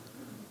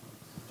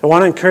 I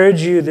want to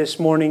encourage you this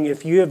morning,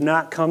 if you have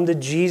not come to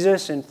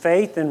Jesus in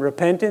faith and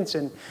repentance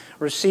and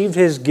received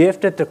His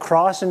gift at the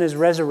cross and His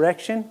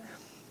resurrection,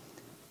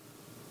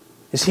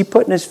 is He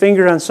putting His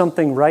finger on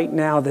something right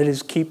now that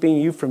is keeping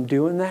you from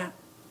doing that?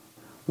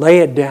 Lay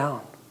it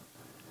down.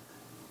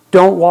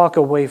 Don't walk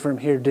away from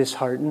here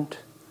disheartened.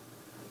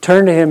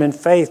 Turn to Him in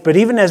faith. But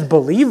even as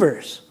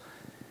believers,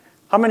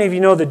 how many of you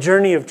know the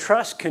journey of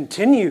trust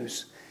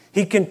continues?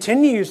 He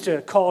continues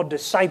to call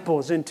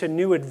disciples into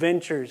new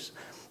adventures,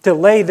 to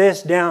lay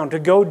this down, to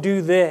go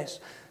do this.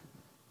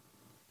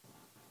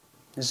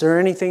 Is there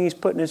anything He's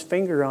putting His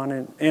finger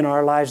on in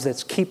our lives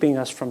that's keeping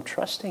us from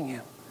trusting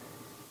Him?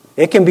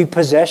 It can be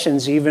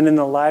possessions even in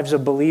the lives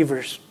of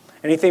believers.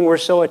 Anything we're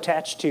so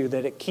attached to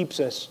that it keeps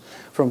us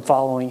from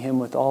following Him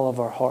with all of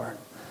our heart,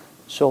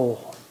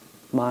 soul,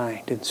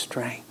 mind, and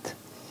strength.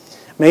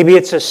 Maybe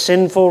it's a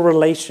sinful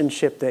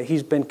relationship that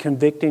He's been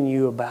convicting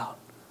you about,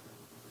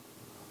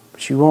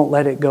 but you won't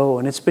let it go,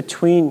 and it's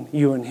between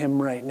you and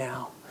Him right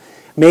now.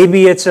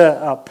 Maybe it's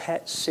a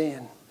pet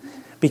sin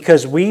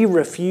because we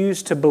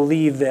refuse to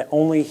believe that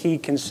only He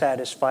can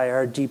satisfy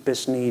our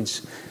deepest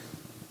needs.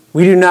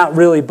 We do not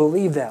really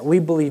believe that. We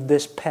believe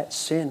this pet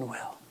sin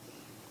will.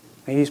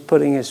 And He's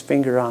putting His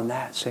finger on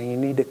that, saying you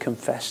need to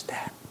confess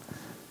that.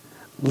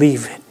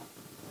 Leave it.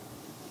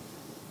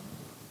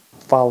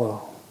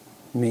 Follow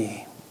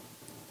me.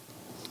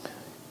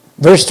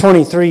 Verse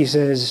 23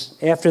 says,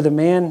 after the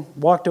man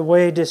walked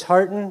away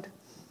disheartened,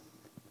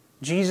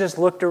 Jesus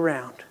looked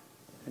around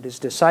at His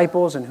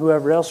disciples and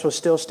whoever else was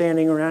still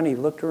standing around. He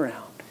looked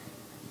around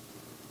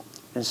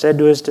and said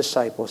to His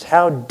disciples,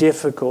 how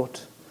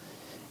difficult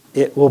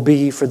it will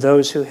be for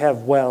those who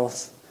have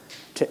wealth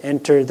to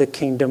enter the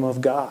kingdom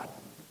of God.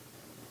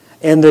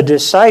 And the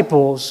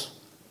disciples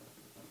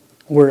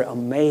were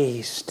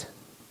amazed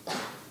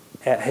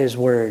at His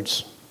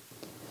words.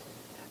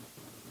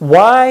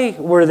 Why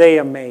were they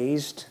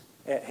amazed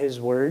at His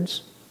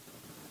words?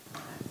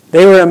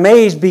 They were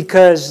amazed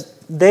because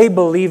they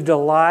believed a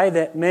lie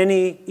that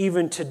many,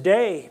 even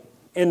today,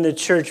 in the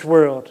church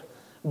world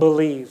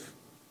believe.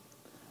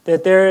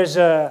 That there is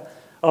a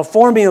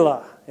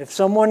formula. If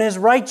someone is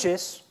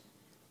righteous,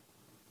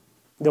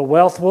 the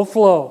wealth will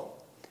flow.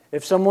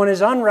 If someone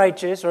is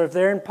unrighteous or if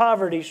they're in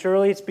poverty,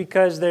 surely it's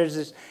because there's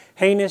this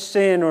heinous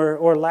sin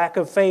or lack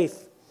of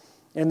faith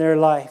in their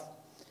life.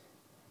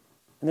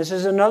 And this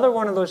is another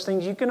one of those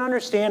things. You can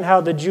understand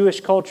how the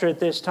Jewish culture at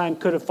this time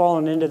could have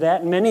fallen into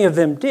that, and many of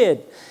them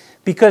did.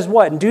 Because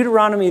what? In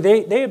Deuteronomy,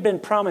 they had been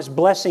promised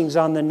blessings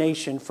on the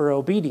nation for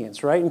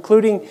obedience, right?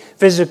 Including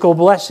physical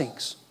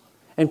blessings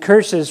and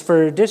curses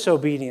for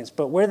disobedience.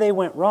 But where they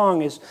went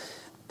wrong is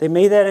they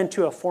made that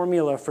into a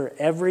formula for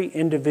every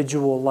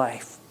individual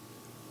life.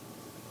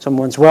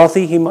 Someone's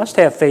wealthy, he must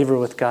have favor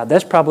with God.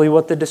 That's probably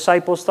what the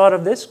disciples thought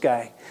of this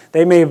guy.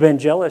 They may have been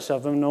jealous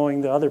of him,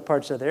 knowing the other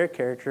parts of their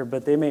character,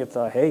 but they may have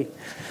thought, hey,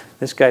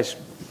 this guy's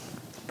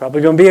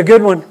probably going to be a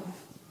good one.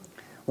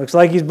 Looks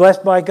like he's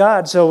blessed by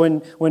God.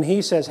 So when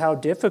he says how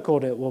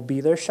difficult it will be,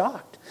 they're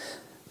shocked.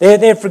 They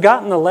had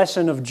forgotten the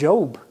lesson of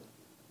Job,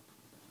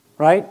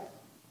 right?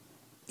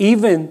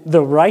 Even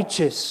the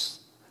righteous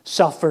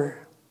suffer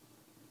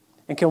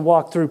and can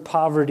walk through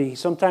poverty.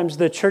 Sometimes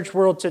the church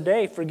world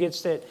today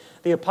forgets that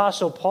the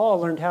Apostle Paul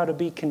learned how to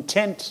be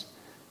content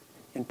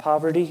in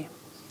poverty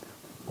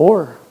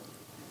or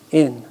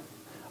in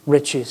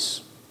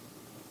riches.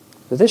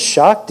 So this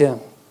shocked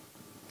them.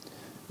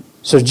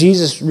 So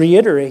Jesus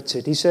reiterates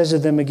it. He says to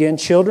them again,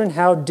 children,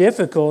 how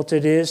difficult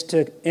it is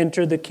to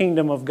enter the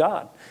kingdom of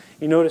God.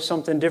 You notice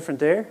something different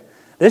there?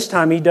 This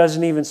time He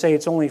doesn't even say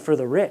it's only for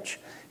the rich.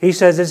 He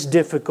says it's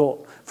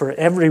difficult for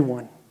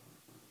everyone.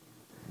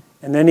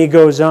 And then He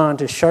goes on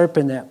to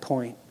sharpen that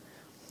point.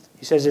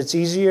 He says it's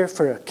easier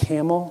for a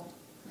camel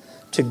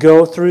to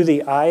go through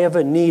the eye of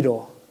a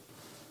needle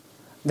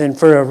than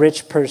for a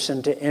rich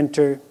person to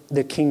enter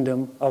the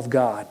kingdom of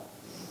God.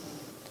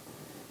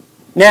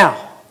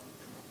 Now,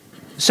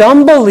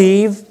 some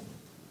believe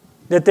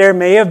that there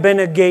may have been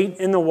a gate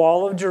in the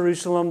wall of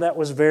Jerusalem that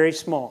was very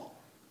small.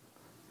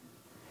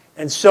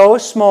 And so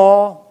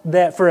small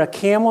that for a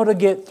camel to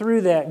get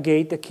through that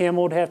gate, the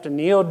camel would have to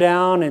kneel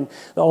down and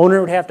the owner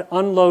would have to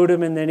unload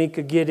him and then he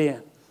could get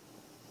in.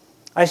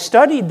 I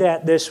studied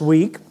that this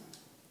week,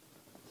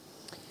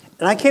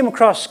 and I came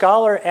across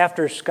scholar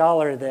after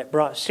scholar that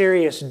brought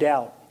serious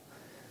doubt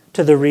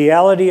to the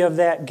reality of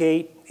that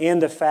gate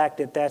and the fact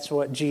that that's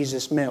what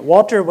Jesus meant.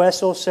 Walter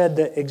Wessel said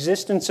the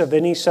existence of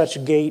any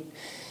such gate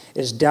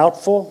is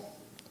doubtful.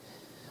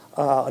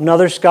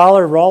 Another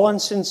scholar,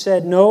 Rawlinson,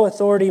 said no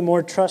authority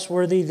more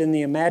trustworthy than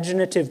the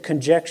imaginative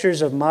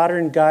conjectures of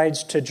modern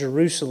guides to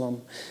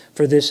Jerusalem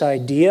for this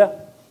idea.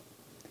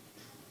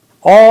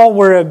 All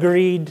were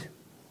agreed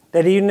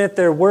that even if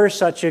there were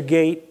such a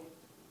gate,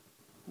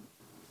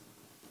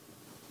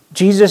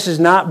 Jesus is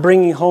not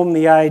bringing home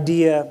the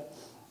idea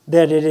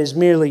that it is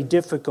merely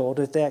difficult.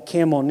 If that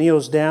camel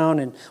kneels down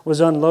and was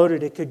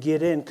unloaded, it could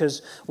get in.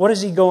 Because what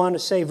does he go on to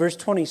say? Verse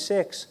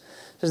 26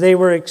 says, they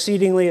were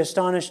exceedingly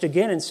astonished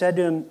again and said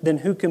to him, then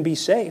who can be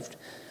saved?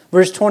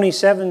 Verse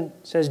 27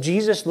 says,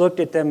 Jesus looked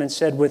at them and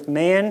said, with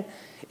man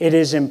it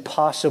is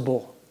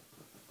impossible.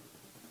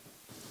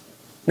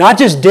 Not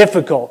just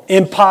difficult,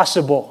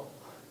 impossible.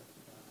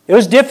 It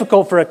was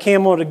difficult for a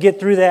camel to get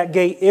through that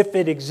gate if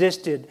it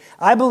existed.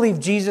 I believe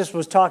Jesus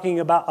was talking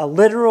about a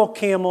literal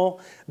camel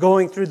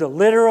going through the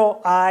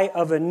literal eye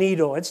of a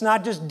needle. It's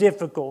not just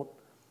difficult,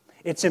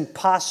 it's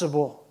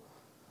impossible.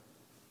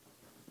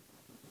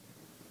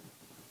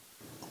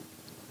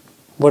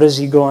 What does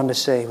he go on to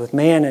say? With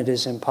man it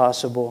is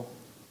impossible,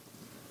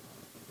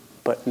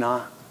 but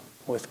not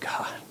with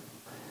God.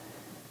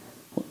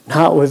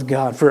 Not with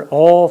God, for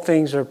all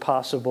things are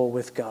possible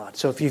with God.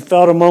 So if you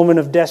felt a moment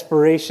of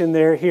desperation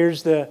there,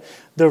 here's the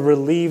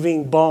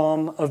relieving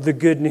balm of the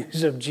good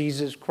news of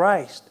Jesus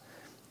Christ.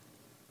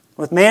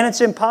 With man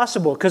it's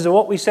impossible because of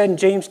what we said in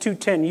James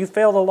 2:10. You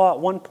fail the law at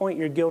one point,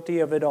 you're guilty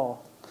of it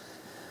all.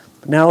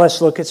 But now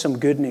let's look at some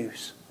good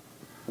news.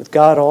 With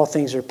God all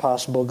things are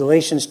possible.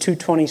 Galatians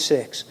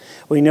 2:26.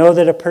 We know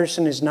that a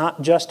person is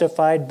not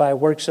justified by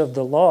works of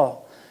the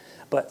law,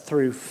 but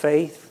through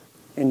faith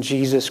in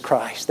Jesus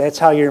Christ. That's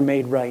how you're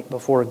made right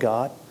before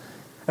God.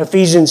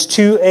 Ephesians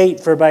 2:8,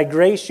 for by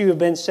grace you have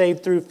been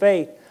saved through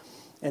faith.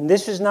 And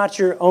this is not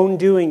your own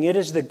doing, it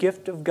is the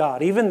gift of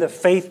God. Even the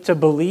faith to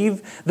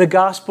believe the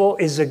gospel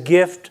is a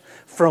gift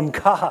from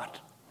God.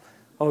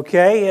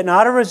 Okay? And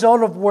not a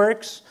result of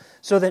works,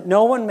 so that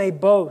no one may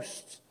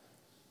boast.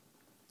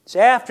 It's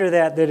after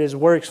that his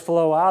works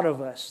flow out of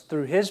us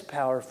through His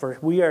power, for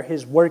we are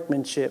His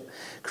workmanship,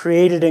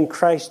 created in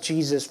Christ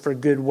Jesus for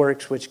good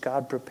works which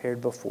God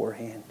prepared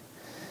beforehand.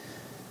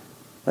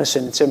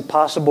 Listen, it's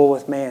impossible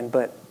with man,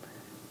 but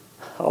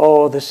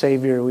the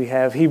Savior we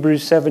have.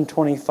 Hebrews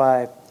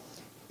 7:25.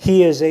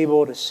 He is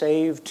able to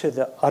save to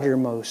the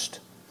uttermost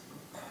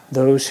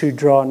those who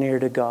draw near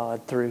to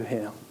God through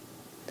Him.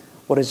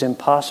 What is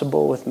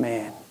impossible with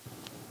man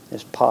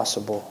is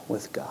possible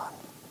with God.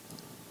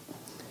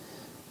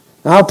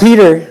 Now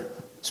Peter,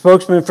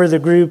 spokesman for the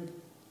group,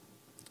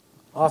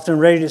 often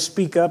ready to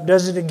speak up,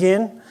 does it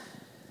again.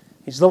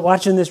 He's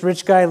watching this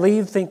rich guy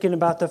leave, thinking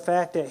about the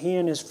fact that he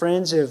and his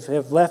friends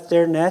have left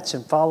their nets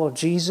and followed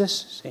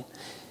Jesus. Saying,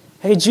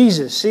 hey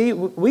Jesus, see,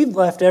 we've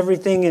left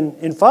everything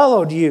and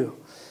followed you.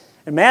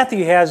 And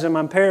Matthew has him,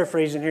 I'm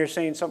paraphrasing here,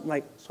 saying something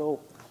like, so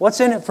what's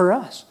in it for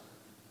us?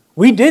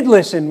 We did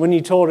listen when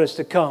you told us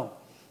to come.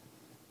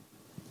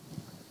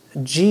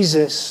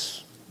 Jesus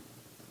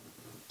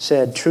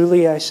said,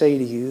 truly I say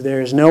to you, there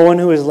is no one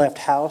who has left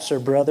house or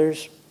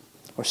brothers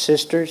or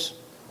sisters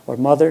or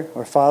mother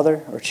or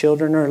father or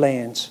children or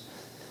lands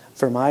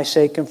for my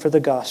sake and for the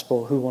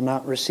gospel who will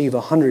not receive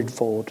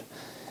 100-fold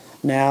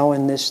now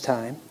in this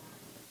time.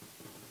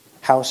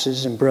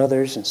 Houses and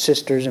brothers and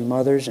sisters and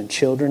mothers and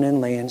children and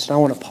lands. And I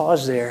want to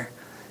pause there.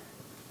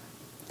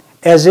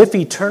 As if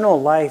eternal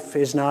life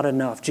is not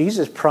enough,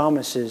 Jesus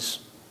promises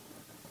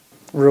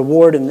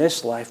reward in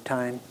this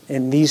lifetime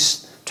in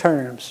these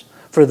terms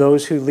for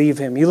those who leave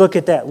Him. You look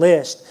at that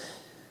list.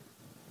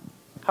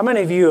 How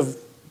many of you have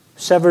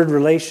severed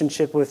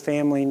relationship with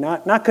family,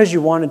 not because you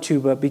wanted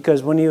to, but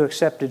because when you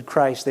accepted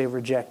Christ, they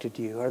rejected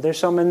you? Are there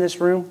some in this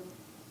room?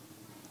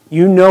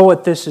 You know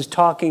what this is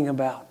talking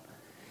about.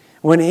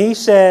 When He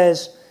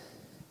says,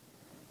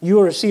 you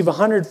will receive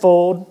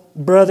 100-fold,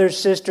 brothers,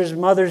 sisters,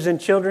 mothers, and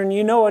children,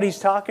 you know what He's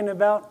talking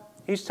about?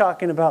 He's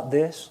talking about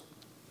this.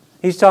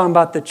 He's talking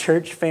about the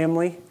church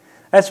family.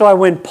 That's why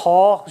when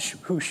Paul,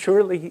 who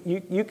surely,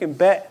 you can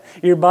bet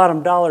your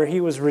bottom dollar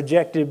he was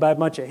rejected by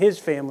much of his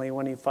family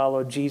when he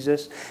followed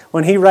Jesus.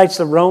 When he writes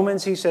the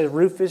Romans, he says,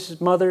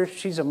 Rufus' mother,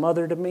 she's a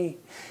mother to me.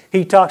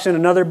 He talks in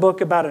another book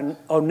about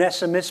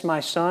Onesimus, my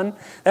son.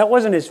 That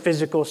wasn't his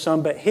physical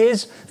son, but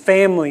his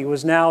family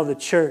was now the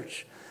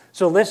church.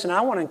 So listen,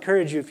 I want to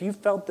encourage you, if you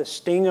felt the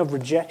sting of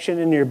rejection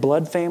in your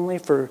blood family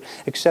for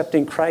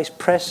accepting Christ,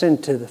 press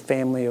into the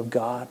family of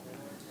God.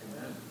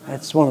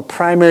 That's one of the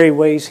primary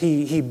ways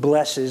he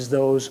blesses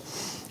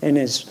those in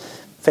His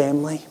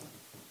family.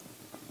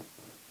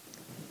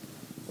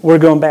 We're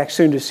going back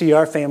soon to see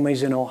our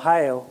families in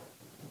Ohio.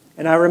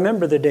 And I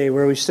remember the day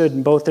where we stood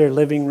in both their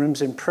living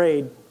rooms and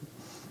prayed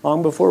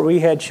long before we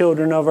had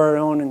children of our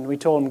own, and we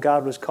told them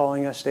God was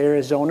calling us to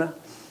Arizona.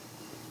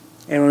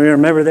 And we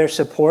remember their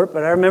support,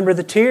 but I remember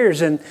the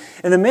tears and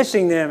the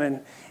missing them.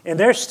 And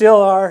they're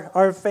still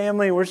our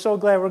family. We're so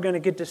glad we're going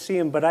to get to see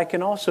them. But I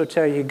can also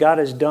tell you God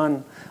has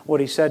done what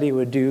He said He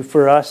would do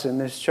for us in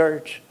this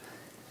church.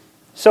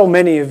 So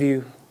many of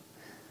you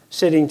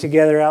sitting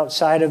together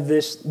outside of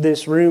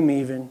this room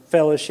even,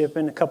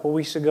 fellowshipping. A couple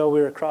weeks ago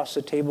we were across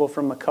the table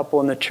from a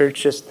couple in the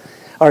church. Just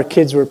our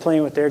kids were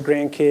playing with their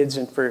grandkids.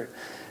 And for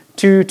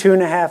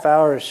 2.5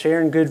 hours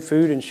sharing good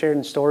food and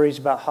sharing stories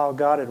about how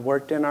God had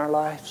worked in our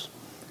lives.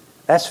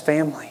 That's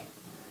family.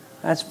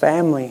 That's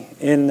family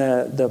in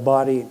the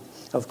body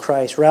of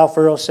Christ. Ralph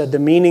Earl said, the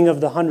meaning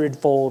of the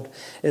hundredfold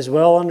is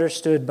well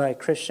understood by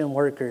Christian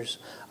workers.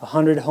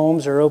 100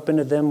 homes are open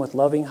to them with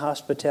loving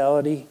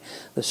hospitality.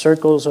 The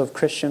circles of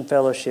Christian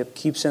fellowship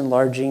keeps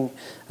enlarging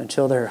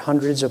until there are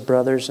hundreds of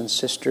brothers and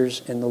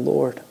sisters in the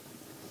Lord.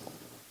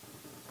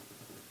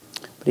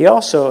 But he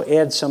also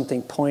adds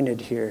something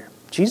pointed here.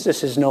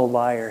 Jesus is no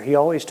liar. He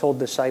always told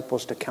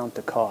disciples to count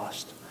the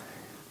cost.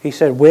 He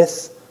said,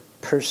 with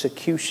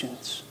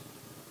persecutions.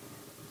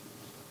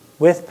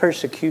 With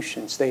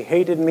persecutions. They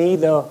hated me,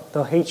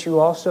 they'll hate you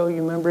also.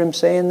 You remember him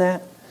saying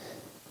that?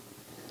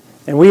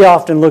 And we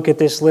often look at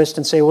this list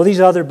and say, well, these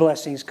other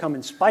blessings come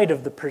in spite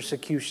of the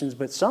persecutions.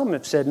 But some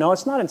have said, no,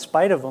 it's not in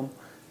spite of them.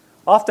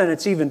 Often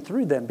it's even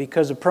through them,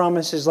 because of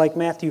promises like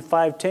Matthew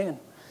 5:10.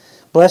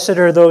 Blessed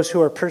are those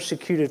who are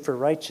persecuted for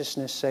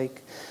righteousness'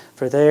 sake,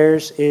 for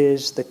theirs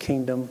is the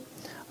kingdom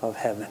of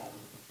heaven.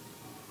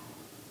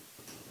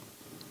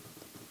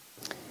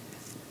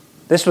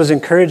 This was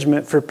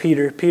encouragement for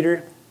Peter.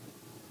 Peter,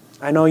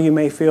 I know you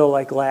may feel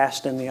like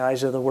last in the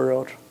eyes of the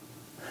world.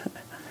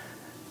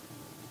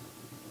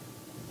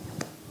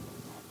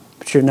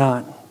 But you're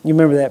not. You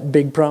remember that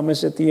big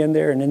promise at the end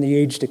there, and in the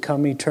age to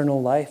come,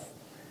 eternal life?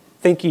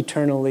 Think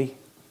eternally,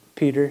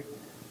 Peter.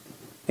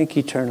 Think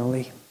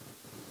eternally.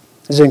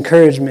 As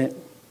encouragement.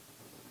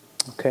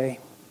 Okay.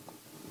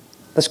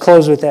 Let's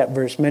close with that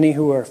verse. Many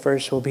who are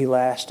first will be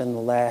last, and the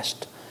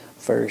last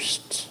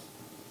first.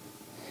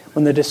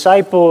 When the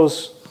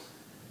disciples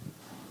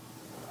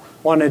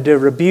wanted to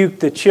rebuke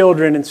the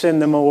children and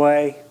send them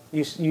away,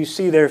 you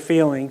see their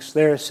feelings,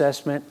 their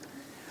assessment.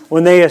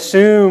 When they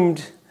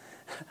assumed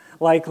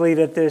likely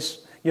that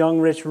this young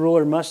rich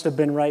ruler must have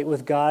been right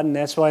with God, and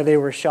that's why they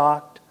were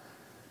shocked.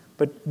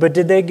 But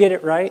did they get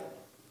it right?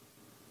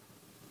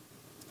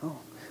 Oh.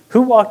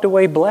 Who walked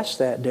away blessed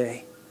that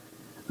day?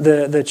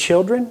 The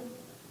children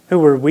who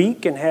were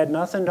weak and had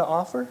nothing to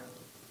offer?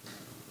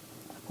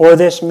 Or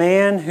this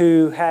man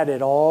who had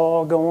it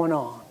all going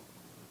on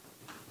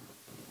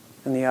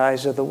in the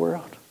eyes of the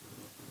world?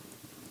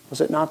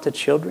 Was it not the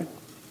children?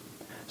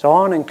 So I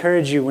want to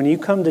encourage you, when you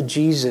come to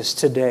Jesus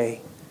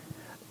today,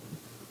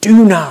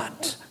 do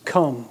not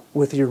come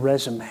with your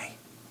resume.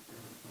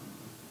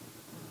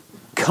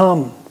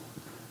 Come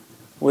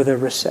with a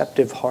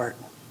receptive heart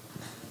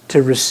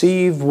to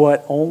receive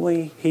what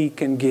only He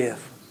can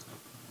give.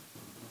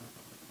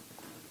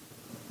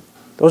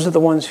 Those are the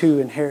ones who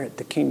inherit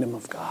the kingdom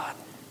of God.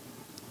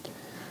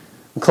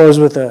 I'll close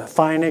with a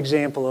fine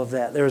example of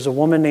that. There was a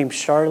woman named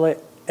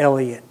Charlotte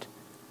Elliott.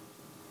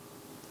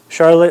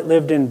 Charlotte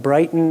lived in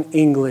Brighton,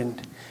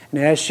 England.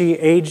 And as she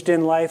aged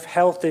in life,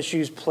 health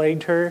issues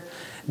plagued her,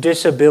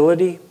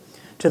 disability,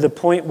 to the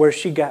point where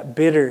she got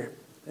bitter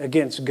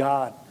against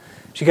God.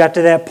 She got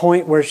to that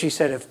point where she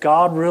said, if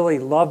God really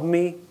loved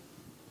me,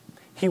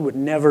 He would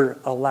never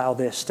allow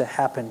this to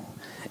happen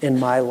in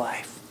my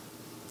life.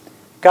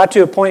 Got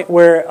to a point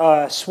where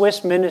a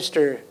Swiss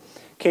minister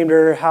came to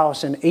her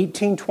house in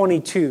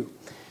 1822.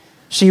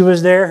 She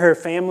was there, her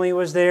family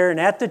was there, and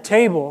at the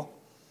table,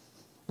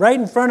 right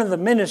in front of the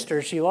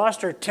minister, she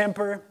lost her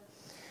temper,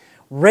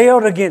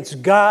 railed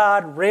against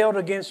God, railed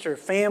against her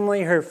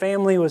family. Her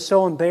family was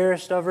so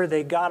embarrassed of her,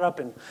 they got up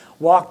and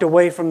walked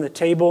away from the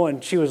table,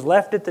 and she was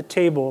left at the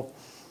table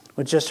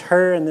with just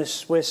her and this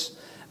Swiss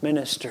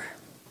minister.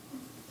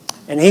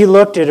 And he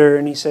looked at her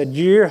and he said,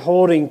 you're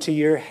holding to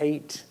your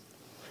hate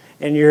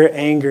and your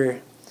anger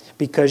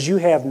because you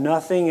have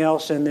nothing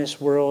else in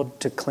this world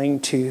to cling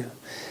to.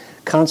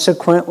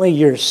 Consequently,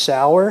 you're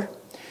sour,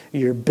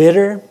 you're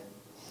bitter,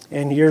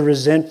 and you're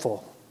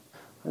resentful.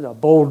 That's a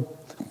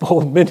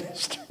bold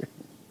minister.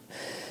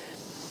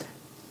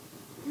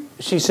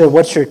 She said,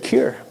 what's your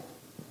cure?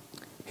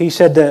 He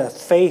said, the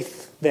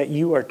faith that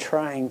you are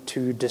trying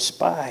to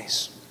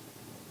despise.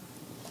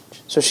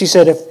 So she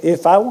said,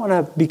 if I want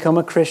to become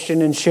a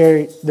Christian and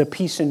share the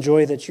peace and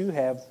joy that you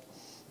have,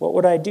 what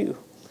would I do?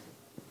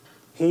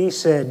 He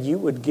said, you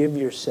would give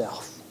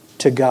yourself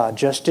to God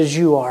just as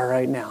you are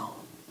right now.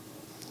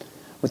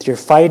 With your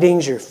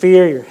fightings, your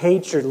fear, your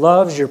hates, your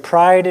loves, your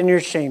pride, and your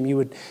shame, you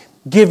would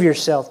give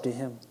yourself to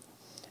Him.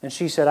 And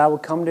she said, I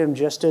would come to Him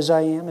just as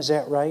I am. Is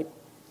that right?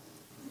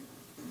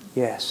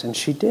 Yes, and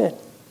she did.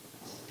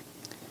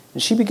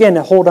 And she began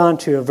to hold on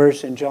to a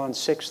verse in John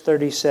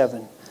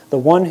 6:37. The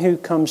one who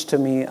comes to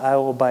me, I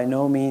will by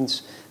no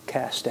means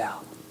cast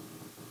out.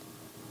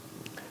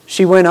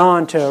 She went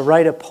on to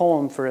write a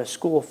poem for a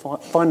school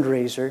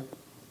fundraiser.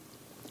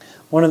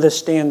 One of the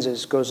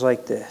stanzas goes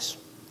like this.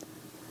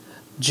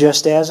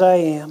 Just as I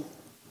am,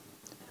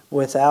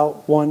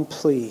 without one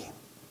plea,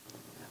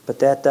 but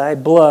that thy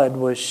blood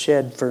was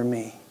shed for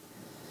me,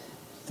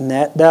 and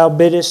that thou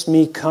biddest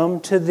me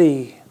come to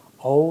thee,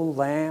 O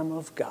Lamb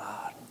of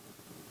God.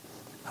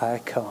 I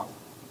come.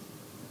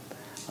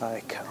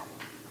 I come.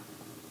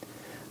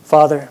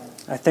 Father,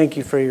 I thank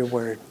you for your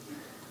word.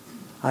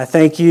 I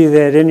thank you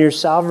that in your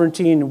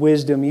sovereignty and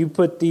wisdom, you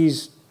put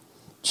these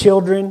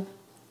children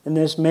and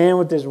this man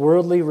with this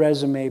worldly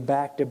resume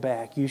back to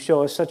back. You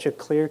show us such a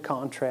clear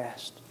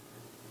contrast.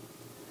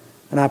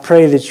 And I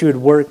pray that you would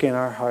work in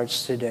our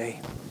hearts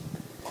today.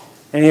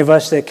 Any of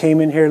us that came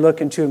in here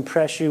looking to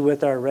impress you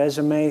with our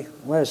resume,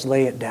 let us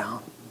lay it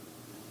down.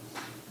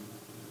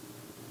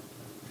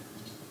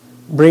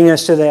 Bring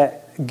us to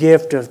that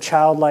gift of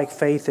childlike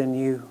faith in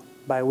you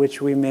by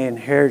which we may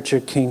inherit your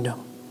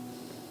kingdom.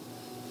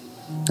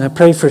 I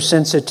pray for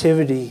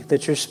sensitivity,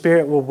 that your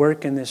Spirit will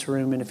work in this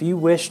room. And if you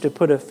wish to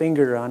put a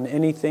finger on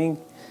anything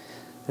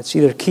that's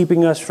either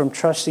keeping us from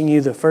trusting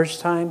you the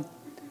first time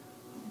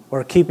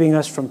or keeping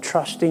us from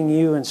trusting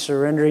you and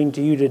surrendering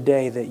to you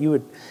today, that you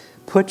would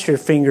put your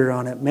finger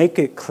on it, make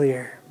it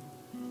clear.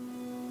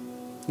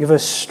 Give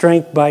us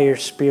strength by your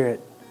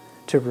Spirit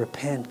to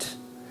repent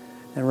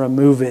and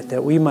remove it,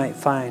 that we might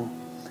find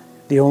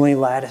the only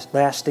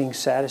lasting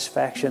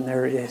satisfaction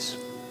there is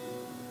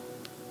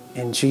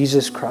in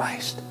Jesus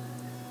Christ.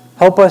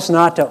 Help us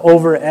not to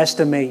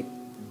overestimate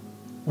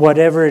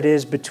whatever it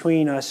is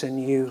between us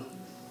and you,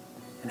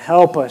 and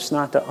help us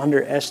not to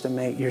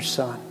underestimate your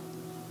Son,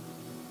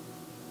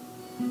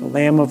 the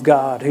Lamb of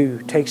God who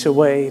takes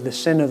away the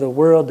sin of the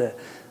world,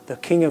 the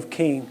King of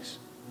Kings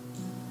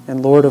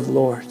and Lord of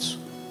Lords,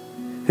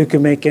 who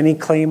can make any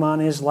claim on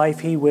his life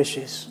he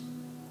wishes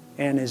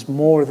and is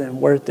more than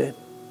worth it.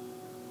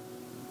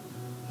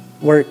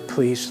 Work,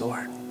 please,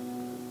 Lord.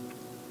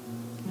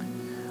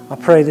 I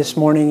pray this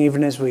morning,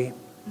 even as we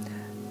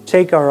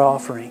take our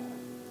offering,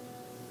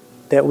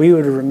 that we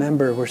would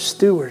remember we're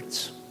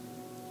stewards,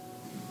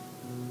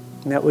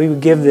 and that we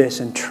would give this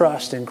in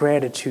trust and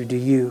gratitude to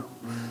you.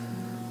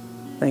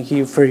 Thank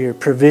you for your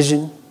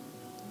provision.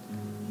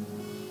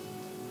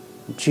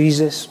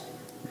 Jesus,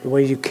 the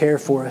way you care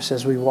for us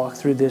as we walk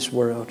through this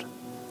world.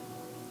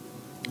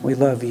 We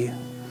love you.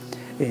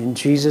 In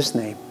Jesus'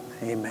 name,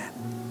 amen.